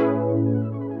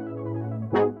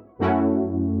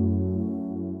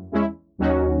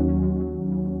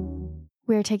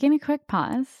 We're taking a quick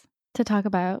pause to talk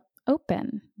about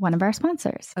Open, one of our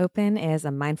sponsors. Open is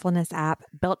a mindfulness app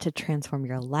built to transform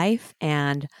your life.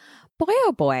 And boy,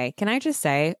 oh boy, can I just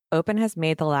say, Open has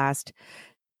made the last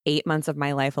 8 months of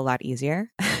my life a lot easier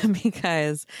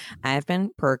because I've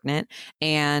been pregnant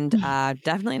and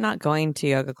definitely not going to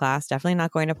yoga class, definitely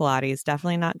not going to Pilates,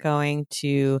 definitely not going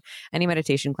to any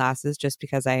meditation classes just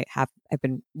because I've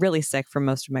been really sick for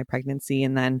most of my pregnancy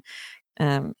and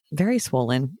then very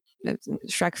swollen.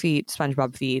 Shrek feet,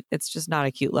 SpongeBob feet. It's just not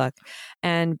a cute look.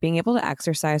 And being able to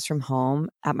exercise from home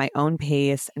at my own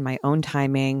pace and my own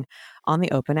timing on the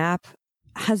Open app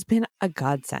has been a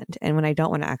godsend. And when I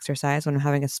don't want to exercise, when I'm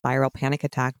having a spiral panic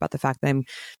attack about the fact that I'm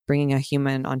bringing a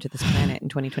human onto this planet in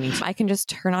 2020, I can just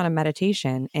turn on a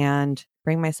meditation and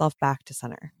bring myself back to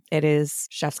center. It is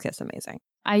chef's kiss amazing.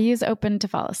 I use Open to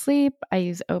fall asleep. I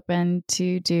use Open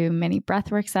to do mini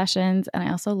breathwork sessions. And I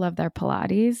also love their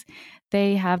Pilates.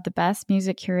 They have the best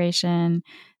music curation.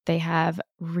 They have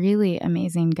really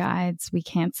amazing guides. We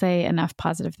can't say enough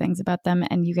positive things about them.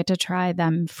 And you get to try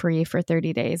them free for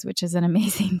 30 days, which is an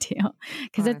amazing deal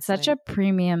because it's such a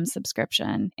premium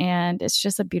subscription. And it's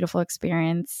just a beautiful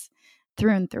experience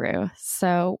through and through.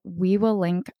 So we will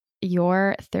link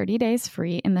your 30 days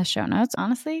free in the show notes.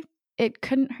 Honestly, it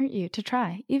couldn't hurt you to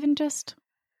try even just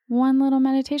one little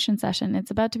meditation session.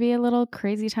 It's about to be a little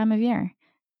crazy time of year.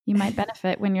 You might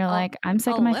benefit when you're like, I'm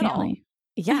sick of my family.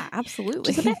 Yeah,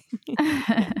 absolutely.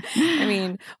 I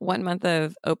mean, 1 month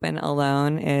of open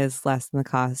alone is less than the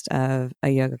cost of a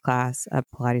yoga class, a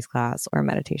Pilates class, or a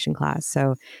meditation class.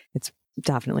 So it's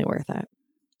definitely worth it.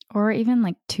 Or even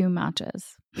like 2 matchas.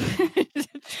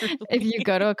 If you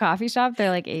go to a coffee shop, they're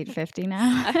like $8.50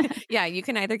 now. Yeah, you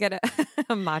can either get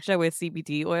a matcha with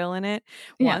CBD oil in it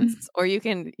once, or you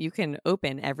can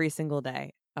open every single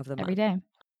day of the month. Every day.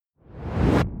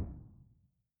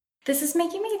 This is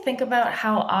making me think about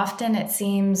how often it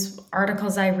seems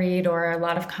articles I read or a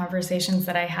lot of conversations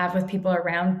that I have with people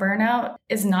around burnout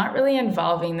is not really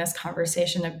involving this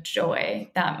conversation of joy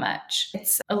that much.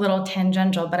 It's a little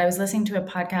tangential, but I was listening to a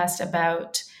podcast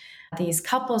about these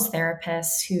couples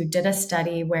therapists who did a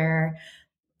study where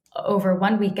over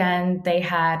one weekend, they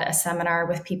had a seminar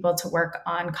with people to work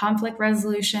on conflict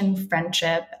resolution,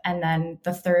 friendship, and then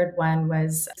the third one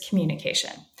was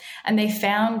communication. And they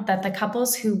found that the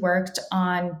couples who worked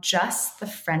on just the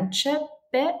friendship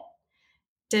bit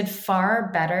did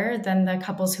far better than the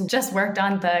couples who just worked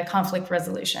on the conflict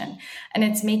resolution. And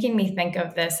it's making me think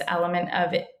of this element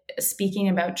of speaking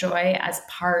about joy as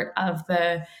part of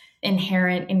the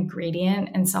inherent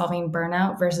ingredient in solving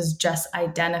burnout versus just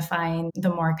identifying the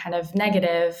more kind of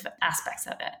negative aspects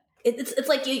of it. It's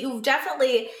like you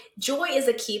definitely, joy is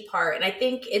a key part. And I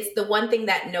think it's the one thing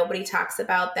that nobody talks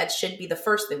about that should be the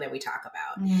first thing that we talk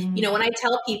about. Mm-hmm. You know, when I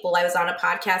tell people, I was on a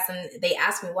podcast and they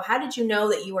asked me, well, how did you know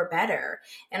that you were better?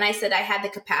 And I said, I had the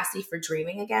capacity for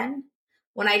dreaming again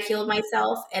when I healed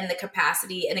myself, and the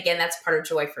capacity. And again, that's part of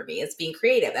joy for me. It's being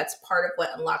creative. That's part of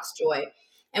what unlocks joy.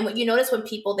 And what you notice when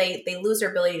people, they lose their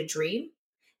ability to dream,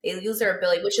 they lose their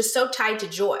ability, which is so tied to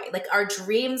joy. Like our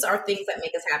dreams are things that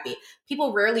make us happy.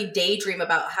 People rarely daydream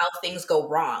about how things go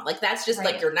wrong. Like that's just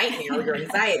like your nightmare or your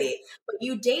anxiety. But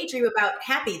you daydream about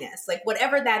happiness, like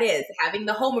whatever that is, having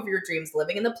the home of your dreams,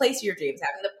 living in the place of your dreams,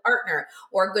 having the partner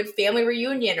or a good family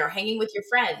reunion or hanging with your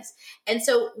friends. And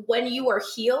so when you are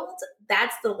healed,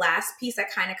 that's the last piece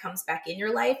that kind of comes back in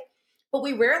your life. But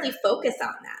we rarely focus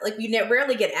on that. Like we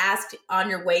rarely get asked on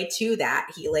your way to that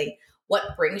healing,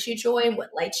 what brings you joy and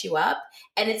what lights you up.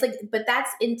 And it's like, but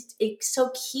it's so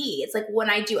key. It's like when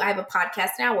I have a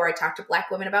podcast now where I talk to Black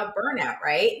women about burnout,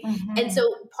 right? Mm-hmm. And so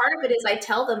part of it is I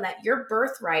tell them that your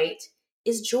birthright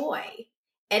is joy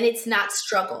and it's not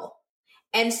struggle.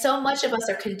 And so much of us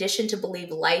are conditioned to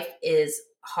believe life is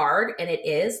hard, and it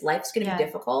is. Life's going to be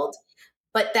difficult.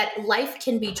 But that life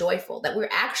can be joyful, that we're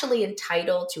actually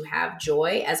entitled to have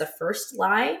joy as a first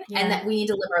line, and that we need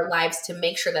to live our lives to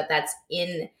make sure that that's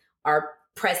in our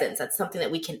presence. That's something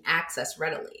that we can access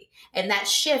readily. And that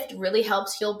shift really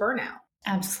helps heal burnout.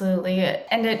 Absolutely.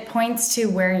 And it points to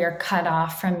where you're cut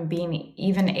off from being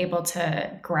even able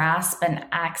to grasp and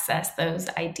access those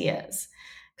ideas.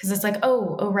 Because it's like,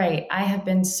 oh, right, I have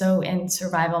been so in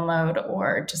survival mode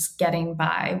or just getting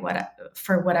by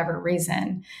for whatever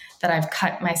reason that I've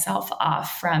cut myself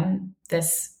off from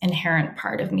this inherent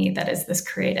part of me that is this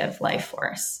creative life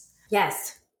force.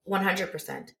 Yes,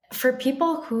 100%. For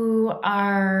people who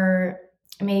are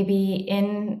maybe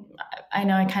I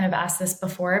know I kind of asked this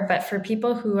before, but for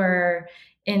people who are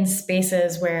in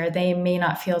spaces where they may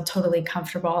not feel totally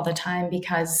comfortable all the time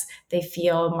because they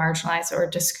feel marginalized or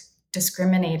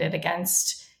discriminated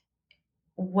against,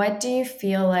 what do you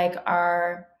feel like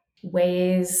are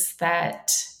ways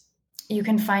that you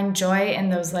can find joy in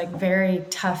those like very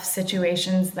tough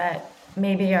situations that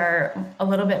maybe are a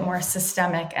little bit more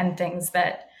systemic and things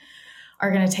that are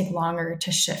going to take longer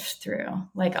to shift through,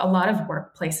 like a lot of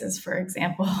workplaces, for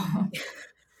example?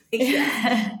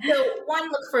 Yeah. So one,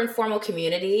 look for informal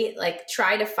community, like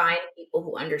try to find people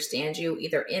who understand you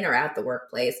either in or out the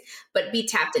workplace, but be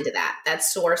tapped into that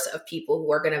source of people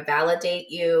who are going to validate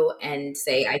you and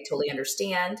say, I totally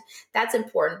understand. That's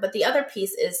important. But the other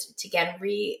piece is to, again,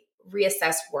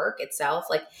 reassess work itself.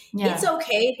 Like it's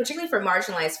okay, particularly for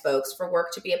marginalized folks, for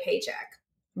work to be a paycheck.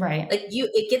 Right. Like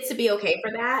it gets to be okay for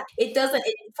that. It doesn't,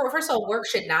 first of all, work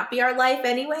should not be our life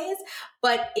anyways,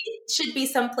 but it should be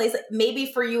someplace that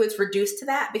maybe for you it's reduced to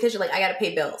that because you're like, I got to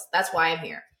pay bills. That's why I'm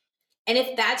here. And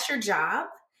if that's your job,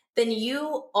 then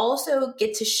you also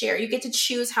get to share. You get to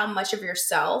choose how much of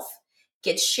yourself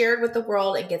gets shared with the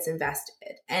world and gets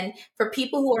invested. And for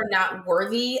people who are not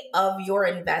worthy of your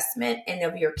investment and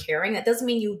of your caring, that doesn't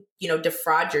mean you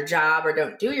defraud your job or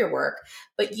don't do your work,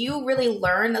 but you really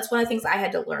learn. That's one of the things I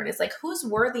had to learn is like, who's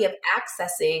worthy of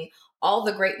accessing all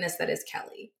the greatness that is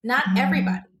Kelly? Not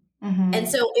everybody. Mm-hmm. And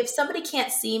so if somebody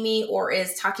can't see me or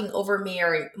is talking over me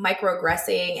or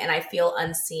microaggressing and I feel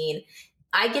unseen,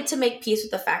 I get to make peace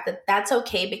with the fact that that's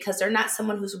okay because they're not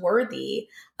someone who's worthy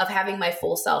of having my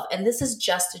full self. And this is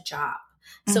just a job.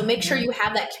 So make sure you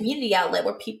have that community outlet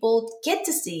where people get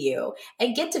to see you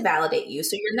and get to validate you.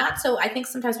 So you're not so, I think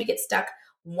sometimes we get stuck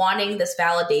wanting this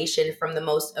validation from the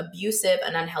most abusive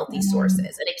and unhealthy sources.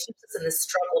 And it keeps us in this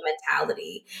struggle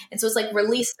mentality. And so it's like,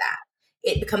 release that.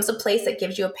 It becomes a place that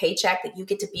gives you a paycheck, that you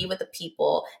get to be with the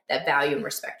people that value and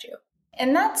respect you.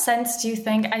 In that sense, do you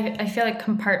think, I feel like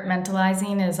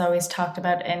compartmentalizing is always talked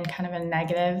about in kind of a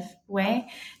negative way.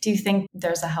 Do you think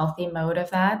there's a healthy mode of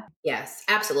that? Yes,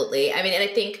 absolutely. I mean, and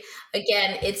I think,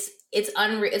 again,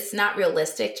 it's not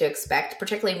realistic to expect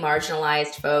particularly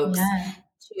marginalized folks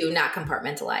to not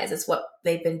compartmentalize. It's what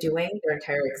they've been doing their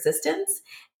entire existence.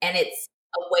 And it's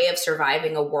a way of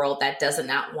surviving a world that does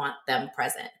not want them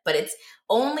present. But it's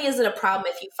only is it a problem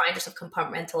if you find yourself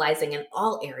compartmentalizing in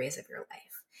all areas of your life.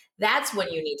 That's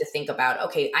when you need to think about,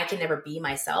 okay, I can never be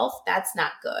myself. That's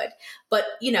not good. But,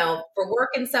 for work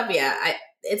and stuff,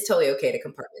 it's totally okay to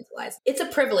compartmentalize. It's a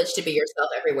privilege to be yourself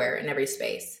everywhere in every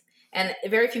space. And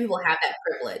very few people have that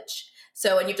privilege.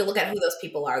 So, and you have to look at who those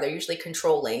people are. They're usually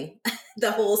controlling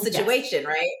the whole situation,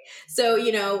 right? So,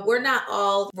 we're not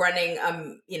all running,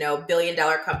 $1 billion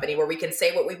company where we can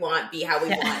say what we want, be how we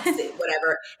want, say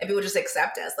whatever, and people just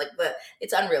accept us.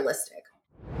 It's unrealistic.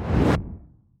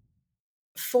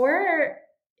 For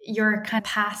your kind of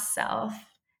past self,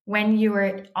 when you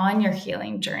were on your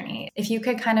healing journey, if you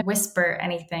could kind of whisper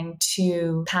anything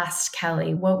to past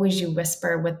Kelly, what would you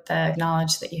whisper with the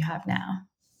knowledge that you have now?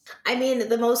 I mean,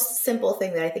 the most simple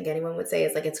thing that I think anyone would say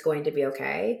is it's going to be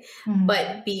okay. Mm-hmm.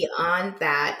 But beyond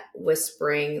that,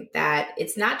 whispering that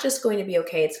it's not just going to be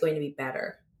okay, it's going to be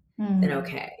better than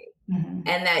okay. Mm-hmm.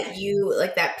 And that you,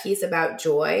 that piece about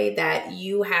joy, that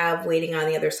you have waiting on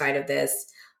the other side of this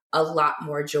a lot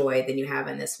more joy than you have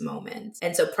in this moment.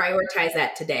 And so prioritize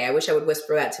that today. I wish I would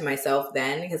whisper that to myself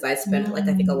then, because I spent, I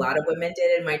think a lot of women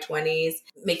did in my 20s,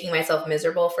 making myself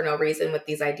miserable for no reason with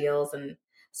these ideals. And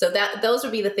so those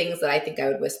would be the things that I think I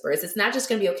would whisper is it's not just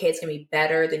going to be okay. It's going to be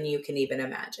better than you can even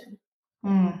imagine.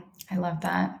 I love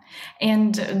that.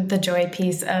 And the joy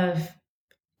piece of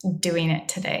doing it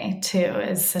today too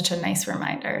is such a nice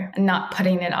reminder, not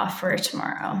putting it off for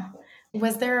tomorrow.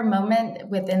 Was there a moment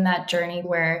within that journey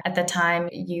where at the time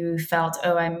you felt,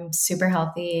 oh, I'm super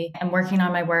healthy, I'm working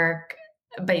on my work,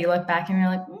 but you look back and you're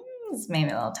like, this made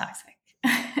me a little toxic?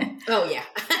 Oh, yeah,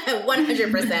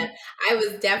 100%.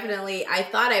 I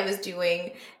thought I was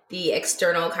doing the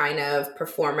external kind of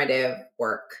performative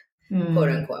work, quote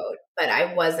unquote, but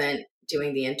I wasn't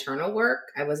doing the internal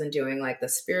work. I wasn't doing the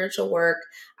spiritual work.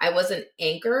 I wasn't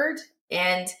anchored.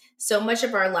 And so much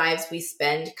of our lives we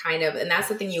spend and that's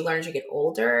the thing you learn as you get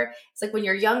older. It's when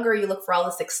you're younger, you look for all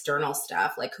this external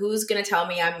stuff, who's going to tell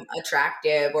me I'm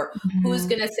attractive, or who's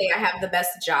going to say I have the best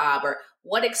job, or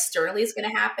what externally is going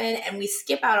to happen. And we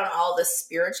skip out on all the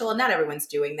spiritual, and not everyone's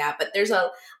doing that, but there's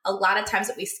a lot of times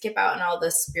that we skip out on all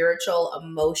the spiritual,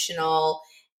 emotional,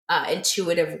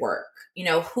 intuitive work.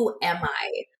 Who am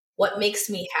I? What makes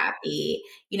me happy?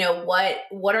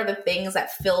 What are the things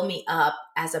that fill me up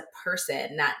as a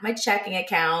person? Not my checking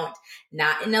account,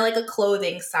 not in a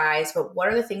clothing size, but what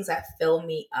are the things that fill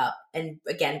me up and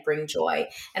again, bring joy?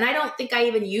 And I don't think I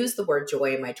even used the word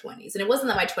joy in my 20s. And it wasn't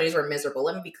that my 20s were miserable.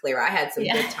 Let me be clear. I had some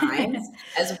good times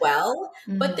as well,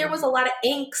 but there was a lot of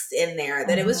angst in there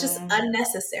that it was just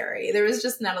unnecessary. There was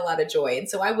just not a lot of joy. And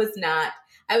so I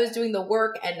was doing the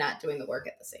work and not doing the work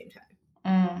at the same time.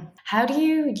 How do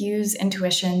you use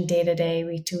intuition day to day,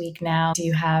 week to week now? Do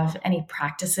you have any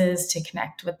practices to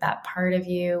connect with that part of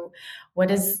you? What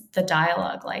is the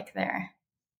dialogue like there?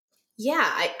 Yeah,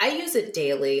 I use it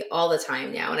daily all the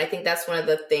time now. And I think that's one of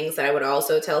the things that I would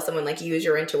also tell someone, use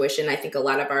your intuition. I think a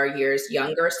lot of our years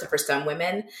younger, so for some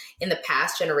women in the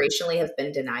past generationally have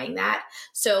been denying that.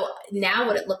 So now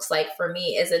what it looks like for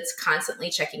me is it's constantly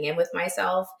checking in with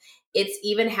myself. It's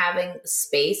even having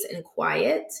space and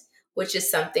quiet, which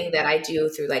is something that I do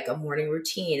through a morning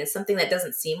routine. It's something that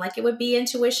doesn't seem like it would be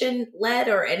intuition led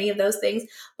or any of those things,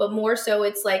 but more so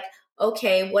it's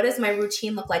okay, what does my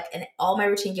routine look like? And all my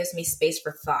routine gives me space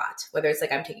for thought, whether it's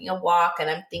I'm taking a walk and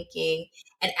I'm thinking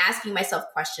and asking myself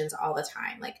questions all the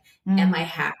time. Am I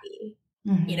happy?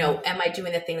 Am I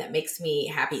doing the thing that makes me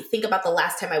happy? Think about the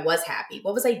last time I was happy.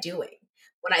 What was I doing?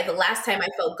 The last time I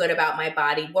felt good about my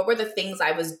body, what were the things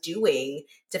I was doing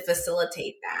to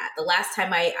facilitate that? The last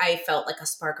time I felt a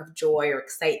spark of joy or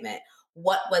excitement,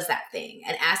 what was that thing?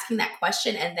 And asking that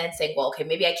question and then saying, well, okay,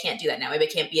 maybe I can't do that now. Maybe I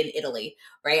can't be in Italy,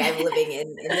 right? I'm living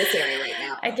in this area right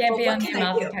now. I can't be on the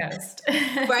Amalfi Coast.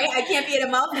 Right? I can't be in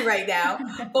Amalfi right now.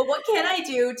 But what can I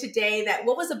do today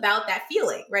what was about that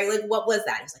feeling, right? What was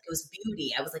that? It was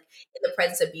beauty. I was in the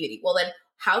presence of beauty. Well, then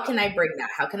how can I bring that?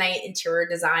 How can I interior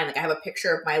design? I have a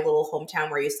picture of my little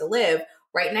hometown where I used to live,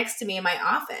 right next to me in my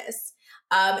office.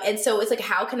 And so it's like,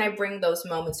 how can I bring those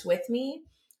moments with me?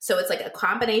 So it's like a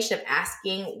combination of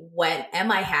asking, when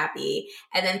am I happy?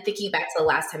 And then thinking back to the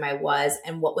last time I was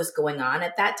and what was going on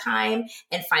at that time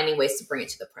and finding ways to bring it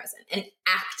to the present. And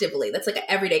actively, that's like an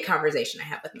everyday conversation I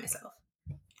have with myself.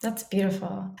 That's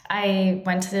beautiful. I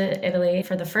went to Italy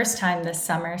for the first time this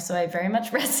summer, so I very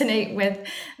much resonate with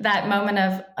that moment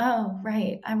of, oh,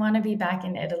 right, I want to be back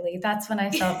in Italy. That's when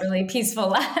I felt really peaceful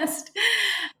last.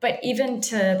 But even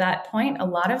to that point, a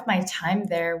lot of my time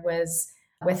there was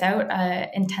without an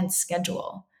intense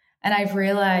schedule. And I've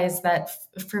realized that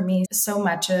for me, so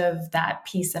much of that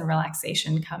peace and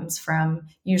relaxation comes from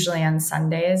usually on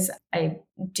Sundays. I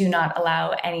do not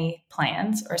allow any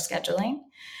plans or scheduling.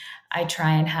 I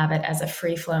try and have it as a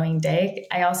free-flowing day.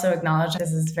 I also acknowledge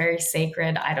this is very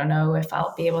sacred. I don't know if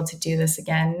I'll be able to do this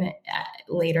again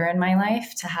later in my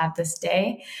life to have this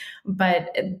day,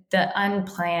 but the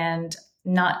unplanned,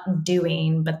 not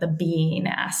doing, but the being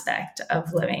aspect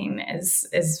of living is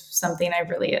something I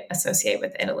really associate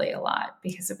with Italy a lot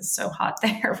because it was so hot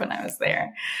there when I was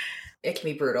there. It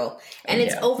can be brutal. And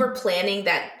it's over planning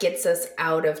that gets us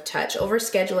out of touch. Over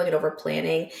scheduling and over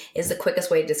planning is the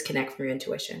quickest way to disconnect from your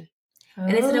intuition.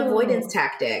 And it's an avoidance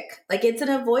tactic. Like, it's an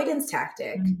avoidance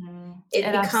tactic. Mm-hmm. It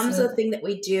becomes a thing that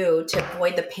we do to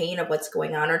avoid the pain of what's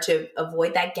going on or to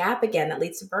avoid that gap again that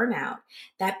leads to burnout.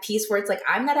 That piece where it's like,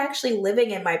 I'm not actually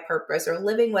living in my purpose or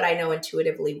living what I know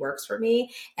intuitively works for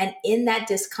me. And in that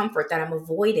discomfort that I'm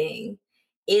avoiding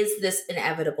is this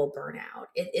inevitable burnout.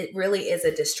 It really is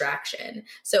a distraction.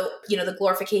 So, the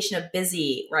glorification of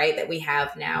busy, right, that we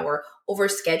have now, or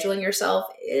overscheduling yourself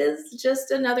is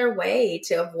just another way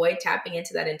to avoid tapping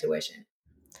into that intuition.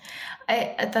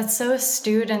 That's so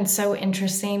astute and so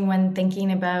interesting when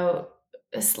thinking about,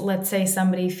 let's say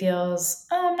somebody feels,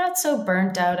 oh, I'm not so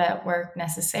burnt out at work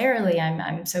necessarily.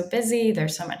 I'm so busy.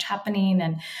 There's so much happening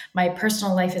and my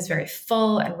personal life is very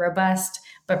full and robust.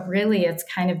 But really, it's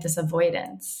kind of this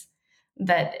avoidance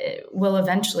that will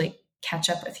eventually catch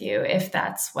up with you if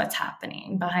that's what's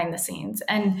happening behind the scenes.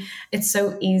 And it's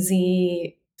so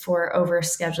easy for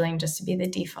overscheduling just to be the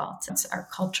default. It's our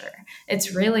culture.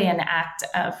 It's really an act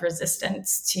of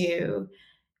resistance to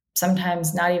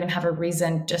sometimes not even have a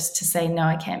reason, just to say, no,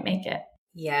 I can't make it.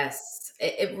 Yes.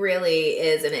 It really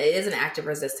is. And it is an act of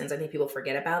resistance. I think people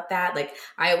forget about that. Like,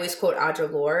 I always quote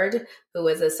Audre Lorde, who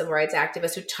was a civil rights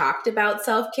activist who talked about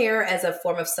self-care as a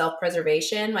form of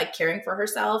self-preservation, like caring for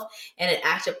herself, and an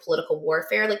act of political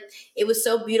warfare. Like, it was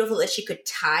so beautiful that she could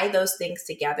tie those things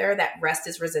together, that rest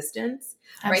is resistance,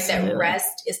 Absolutely. Right? That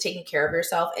rest is taking care of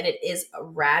yourself. And it is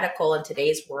radical in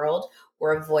today's world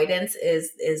where avoidance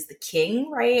is the king,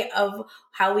 right, of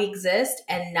how we exist,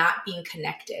 and not being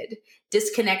connected.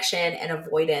 Disconnection and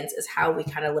avoidance is how we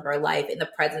kind of live our life in the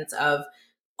presence of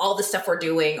all the stuff we're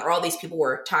doing or all these people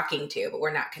we're talking to, but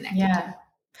we're not connected to.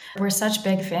 We're such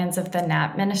big fans of the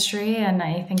NAP ministry, and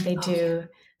I think they do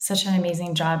such an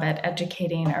amazing job at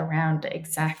educating around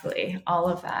exactly all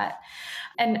of that.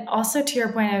 And also, to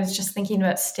your point, I was just thinking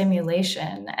about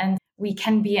stimulation, and we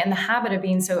can be in the habit of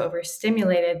being so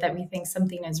overstimulated that we think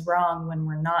something is wrong when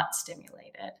we're not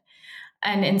stimulated.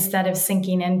 And instead of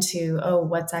sinking into, oh,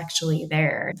 what's actually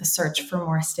there, the search for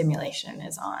more stimulation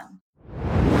is on.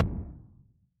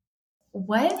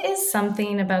 What is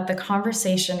something about the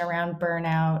conversation around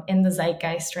burnout in the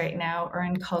zeitgeist right now or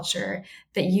in culture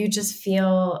that you just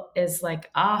feel is like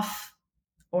off,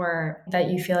 or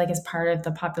that you feel like is part of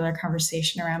the popular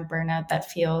conversation around burnout that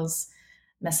feels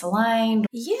misaligned?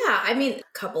 Yeah, I mean,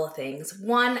 a couple of things.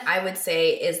 One, I would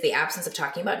say, is the absence of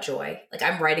talking about joy. Like,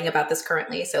 I'm writing about this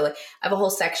currently. So like, I have a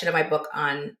whole section of my book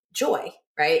on joy,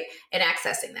 right? And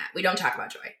accessing that. We don't talk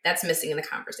about joy. That's missing in the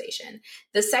conversation.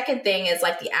 The second thing is,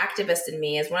 like, the activist in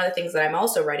me is one of the things that I'm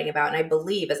also writing about. And I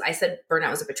believe, as I said, burnout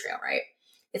was a betrayal, right?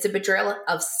 It's a betrayal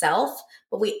of self,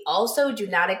 but we also do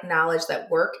not acknowledge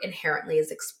that work inherently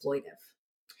is exploitive.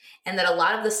 And that a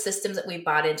lot of the systems that we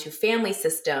bought into, family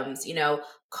systems,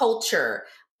 culture,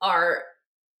 are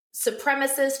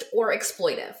supremacist or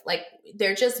exploitive. Like,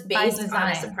 they're just based on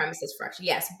a supremacist structure.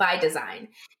 Yes, by design.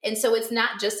 And so it's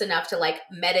not just enough to like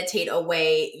meditate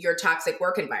away your toxic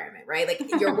work environment, right?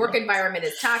 Like, your work environment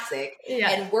is toxic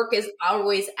and work is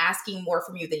always asking more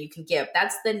from you than you can give.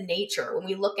 That's the nature. When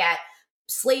we look at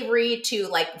slavery, to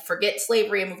like forget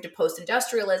slavery and move to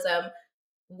post-industrialism,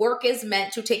 work is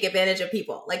meant to take advantage of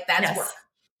people. Like, that's work.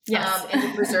 Yes. And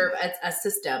to preserve a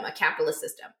system, a capitalist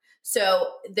system. So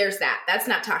there's that. That's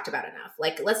not talked about enough.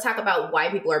 Like, let's talk about why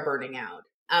people are burning out.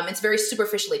 It's very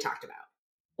superficially talked about.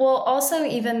 Well, also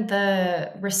even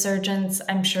the resurgence,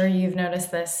 I'm sure you've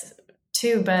noticed this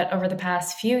too, but over the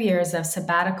past few years of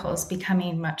sabbaticals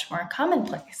becoming much more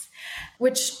commonplace,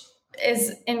 which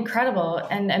is incredible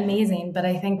and amazing. But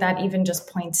I think that even just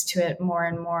points to it more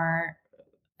and more,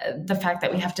 the fact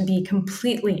that we have to be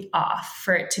completely off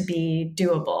for it to be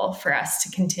doable for us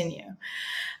to continue.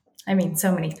 I mean,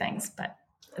 so many things, but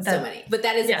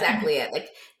that is exactly it. Like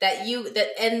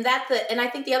and I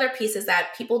think the other piece is that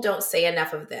people don't say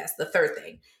enough of this. The third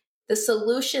thing, the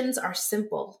solutions are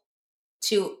simple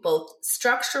to both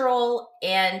structural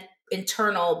and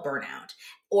internal burnout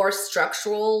or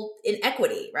structural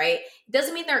inequity, right? It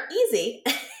doesn't mean they're easy.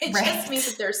 It just means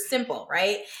that they're simple,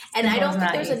 right? And I don't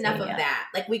think there's enough of that.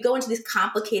 Like we go into these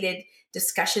complicated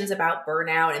discussions about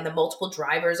burnout and the multiple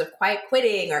drivers of quiet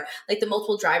quitting or like the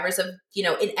multiple drivers of,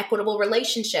 inequitable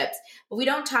relationships. But we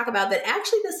don't talk about that.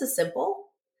 Actually, this is simple.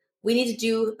 We need to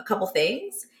do a couple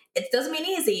things. It doesn't mean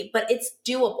easy, but it's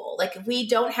doable. Like we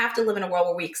don't have to live in a world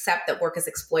where we accept that work is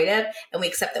exploitive and we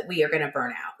accept that we are going to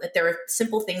burn out. That there are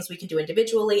simple things we can do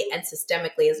individually and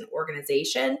systemically as an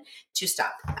organization to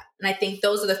stop that. And I think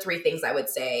those are the three things I would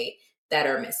say that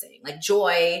are missing. Like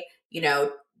joy,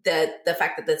 the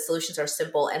fact that the solutions are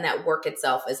simple and that work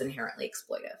itself is inherently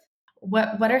exploitive.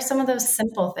 What are some of those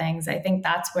simple things? I think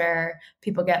that's where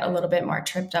people get a little bit more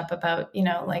tripped up about,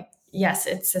 yes,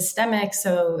 it's systemic.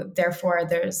 So therefore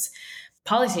there's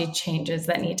policy changes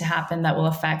that need to happen that will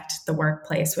affect the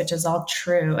workplace, which is all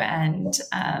true and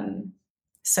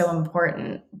so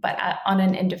important. But on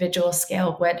an individual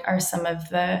scale, what are some of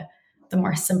the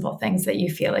more simple things that you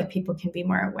feel like people can be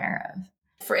more aware of?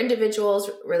 For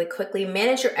individuals, really quickly,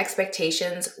 manage your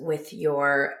expectations with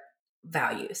your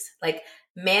values. Like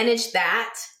manage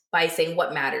that by saying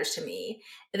what matters to me,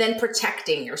 and then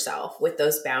protecting yourself with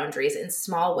those boundaries in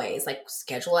small ways, like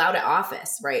schedule out an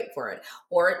office, right, for it.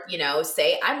 Or,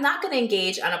 say, I'm not going to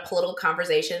engage on a political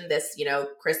conversation this,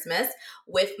 Christmas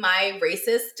with my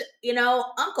racist,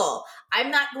 uncle.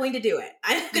 I'm not going to do it.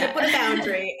 I'm going to put a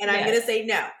boundary and I'm going to say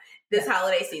no this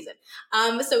holiday season.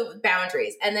 So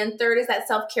boundaries. And then third is that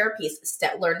self-care piece.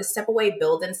 Learn to step away,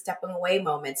 build in stepping away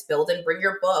moments, build and bring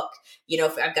your book.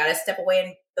 If I've got to step away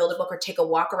and build a book or take a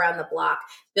walk around the block,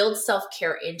 build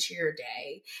self-care into your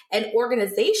day. And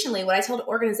organizationally, what I tell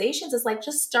organizations is like,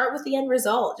 just start with the end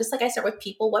result. Just like I start with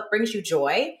people, what brings you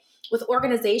joy? With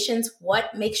organizations,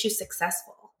 what makes you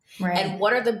successful? Right. And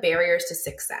what are the barriers to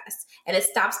success? And it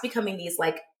stops becoming these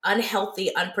like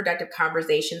unhealthy, unproductive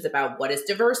conversations about what is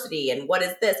diversity and what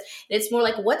is this. And it's more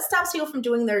like what stops people from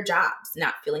doing their jobs,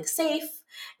 not feeling safe,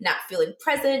 not feeling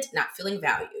present, not feeling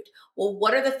valued. Well,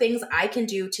 what are the things I can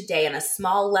do today on a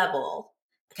small level?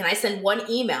 Can I send one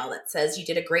email that says you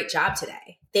did a great job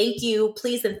today? Thank you,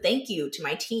 please, and thank you to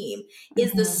my team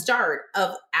is the start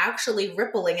of actually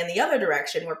rippling in the other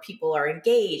direction where people are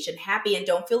engaged and happy and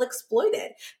don't feel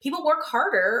exploited. People work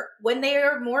harder when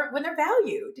they're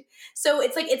valued. So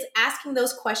it's like, it's asking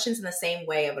those questions in the same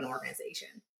way of an organization.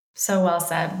 So well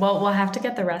said. Well, we'll have to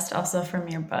get the rest also from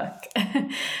your book.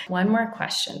 One more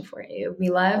question for you. We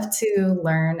love to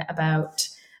learn about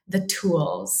the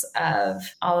tools of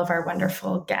all of our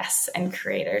wonderful guests and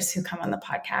creators who come on the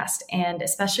podcast. And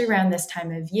especially around this time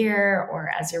of year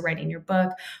or as you're writing your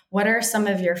book, what are some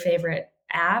of your favorite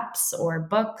apps or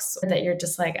books that you're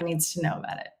just like, I need to know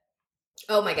about it?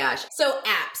 Oh my gosh. So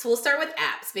apps, we'll start with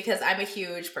apps because I'm a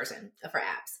huge person for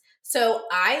apps. So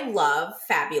I love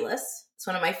Fabulous. It's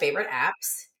one of my favorite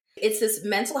apps. It's this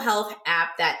mental health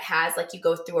app that has like you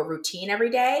go through a routine every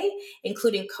day,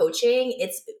 including coaching.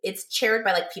 It's chaired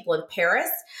by like people in Paris,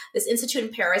 this institute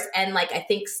in Paris, and like I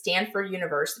think Stanford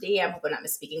University. I hope I'm not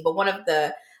misspeaking, but one of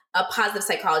the positive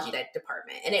psychology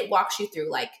department, and it walks you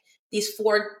through like these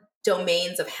 4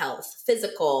 domains of health: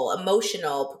 physical,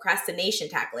 emotional, procrastination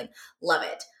tackling. Love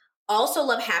it. Also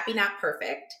love Happy Not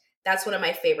Perfect. That's one of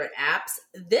my favorite apps.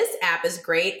 This app is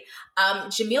great.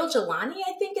 Jamil Jalani,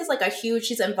 I think, is like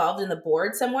she's involved in the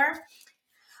board somewhere.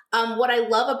 What I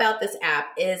love about this app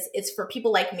is it's for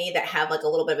people like me that have like a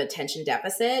little bit of attention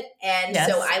deficit. And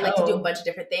so I like to do a bunch of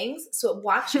different things. So it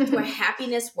walks you through a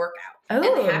happiness workout. And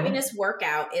the happiness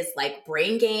workout is like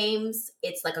brain games.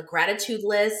 It's like a gratitude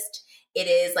list. It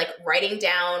is like writing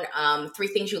down 3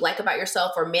 things you like about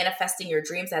yourself or manifesting your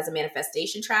dreams as a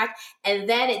manifestation track. And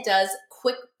then it does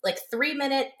quick, like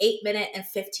 3-minute, 8-minute, and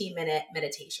 15-minute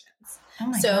meditations. Oh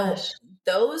my gosh.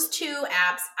 Those 2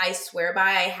 apps I swear by.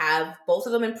 I have both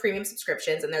of them in premium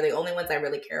subscriptions, and they're the only ones I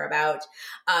really care about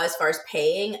as far as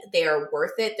paying. They are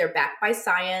worth it. They're backed by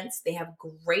science. They have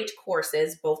great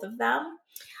courses, both of them.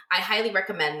 I highly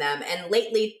recommend them. And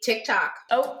lately, TikTok.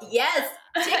 Oh, yes.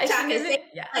 TikTok is saving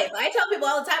my life. I tell people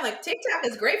all the time, like, TikTok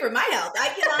is great for my health.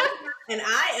 I get on and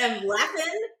I am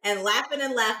laughing and laughing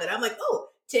and laughing. I'm like, oh,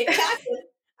 TikTok.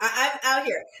 I'm out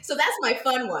here. So that's my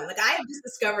fun one. Like, I have just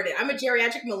discovered it. I'm a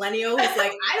geriatric millennial who's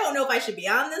like, I don't know if I should be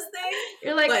on this thing.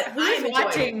 You're like, but who's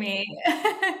watching me?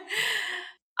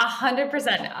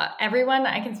 100%. Everyone,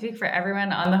 I can speak for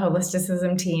everyone on the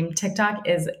Holisticism team. TikTok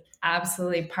is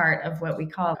absolutely part of what we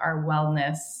call our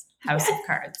wellness house of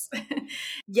cards.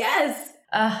 Yes.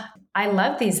 I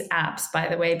love these apps, by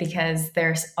the way, because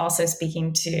they're also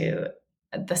speaking to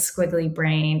the squiggly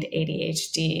brained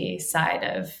ADHD side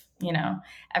of,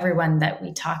 everyone that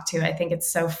we talk to. I think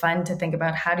it's so fun to think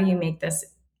about how do you make this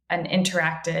an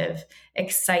interactive,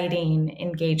 exciting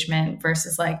engagement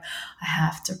versus like, I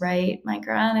have to write my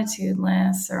gratitude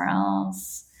list or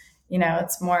else,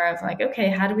 it's more of like, okay,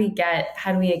 how do we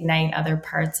ignite other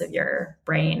parts of your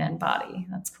brain and body?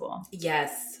 That's cool.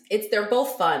 Yes. They're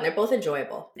both fun. They're both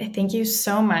enjoyable. Thank you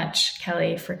so much,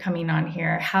 Kelly, for coming on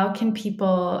here. How can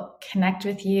people connect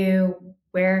with you?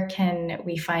 Where can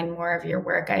we find more of your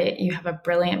work? You have a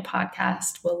brilliant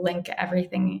podcast. We'll link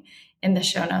everything in the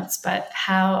show notes, but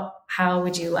how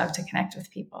would you love to connect with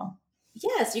people?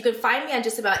 Yes, you can find me on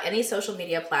just about any social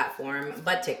media platform,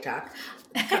 but TikTok.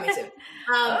 Coming soon.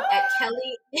 At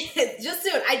Kelly, just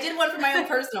soon. I did one for my own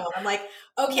personal one. I'm like,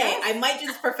 okay, yes. I might do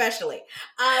this professionally.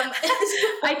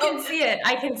 I can see it.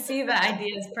 I can see the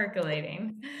ideas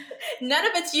percolating. None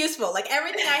of it's useful. Like,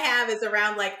 everything I have is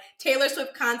around like Taylor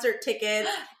Swift concert tickets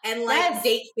and like yes.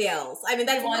 date sales. I mean,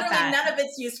 that's literally none of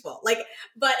it's useful. Like,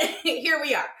 but here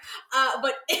we are.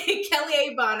 But Kelly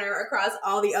A. Bonner across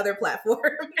all the other platforms.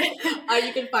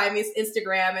 You can find me on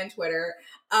Instagram and Twitter.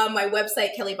 My website,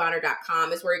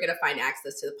 kellybonner.com, is where you're going to find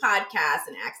access to the podcast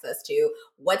and access to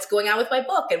what's going on with my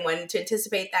book and when to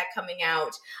anticipate that coming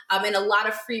out. And a lot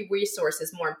of free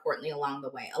resources, more importantly, along the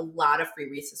way. A lot of free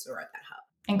resources are at that hub.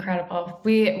 Incredible.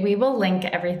 We will link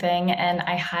everything, and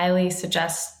I highly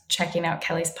suggest checking out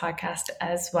Kelly's podcast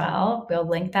as well. We'll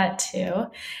link that too,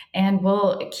 and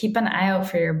we'll keep an eye out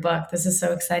for your book. This is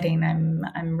so exciting.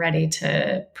 I'm ready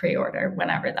to pre-order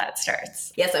whenever that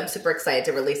starts. Yes, I'm super excited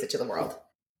to release it to the world.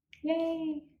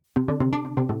 Yay.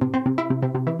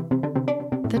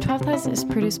 The 12th House is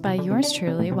produced by yours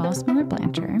truly, Wallace Miller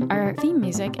Blanchard. Our theme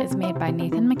music is made by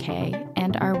Nathan McKay,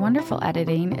 and our wonderful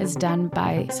editing is done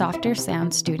by Softer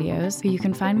Sound Studios, who you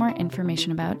can find more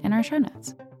information about in our show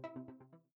notes.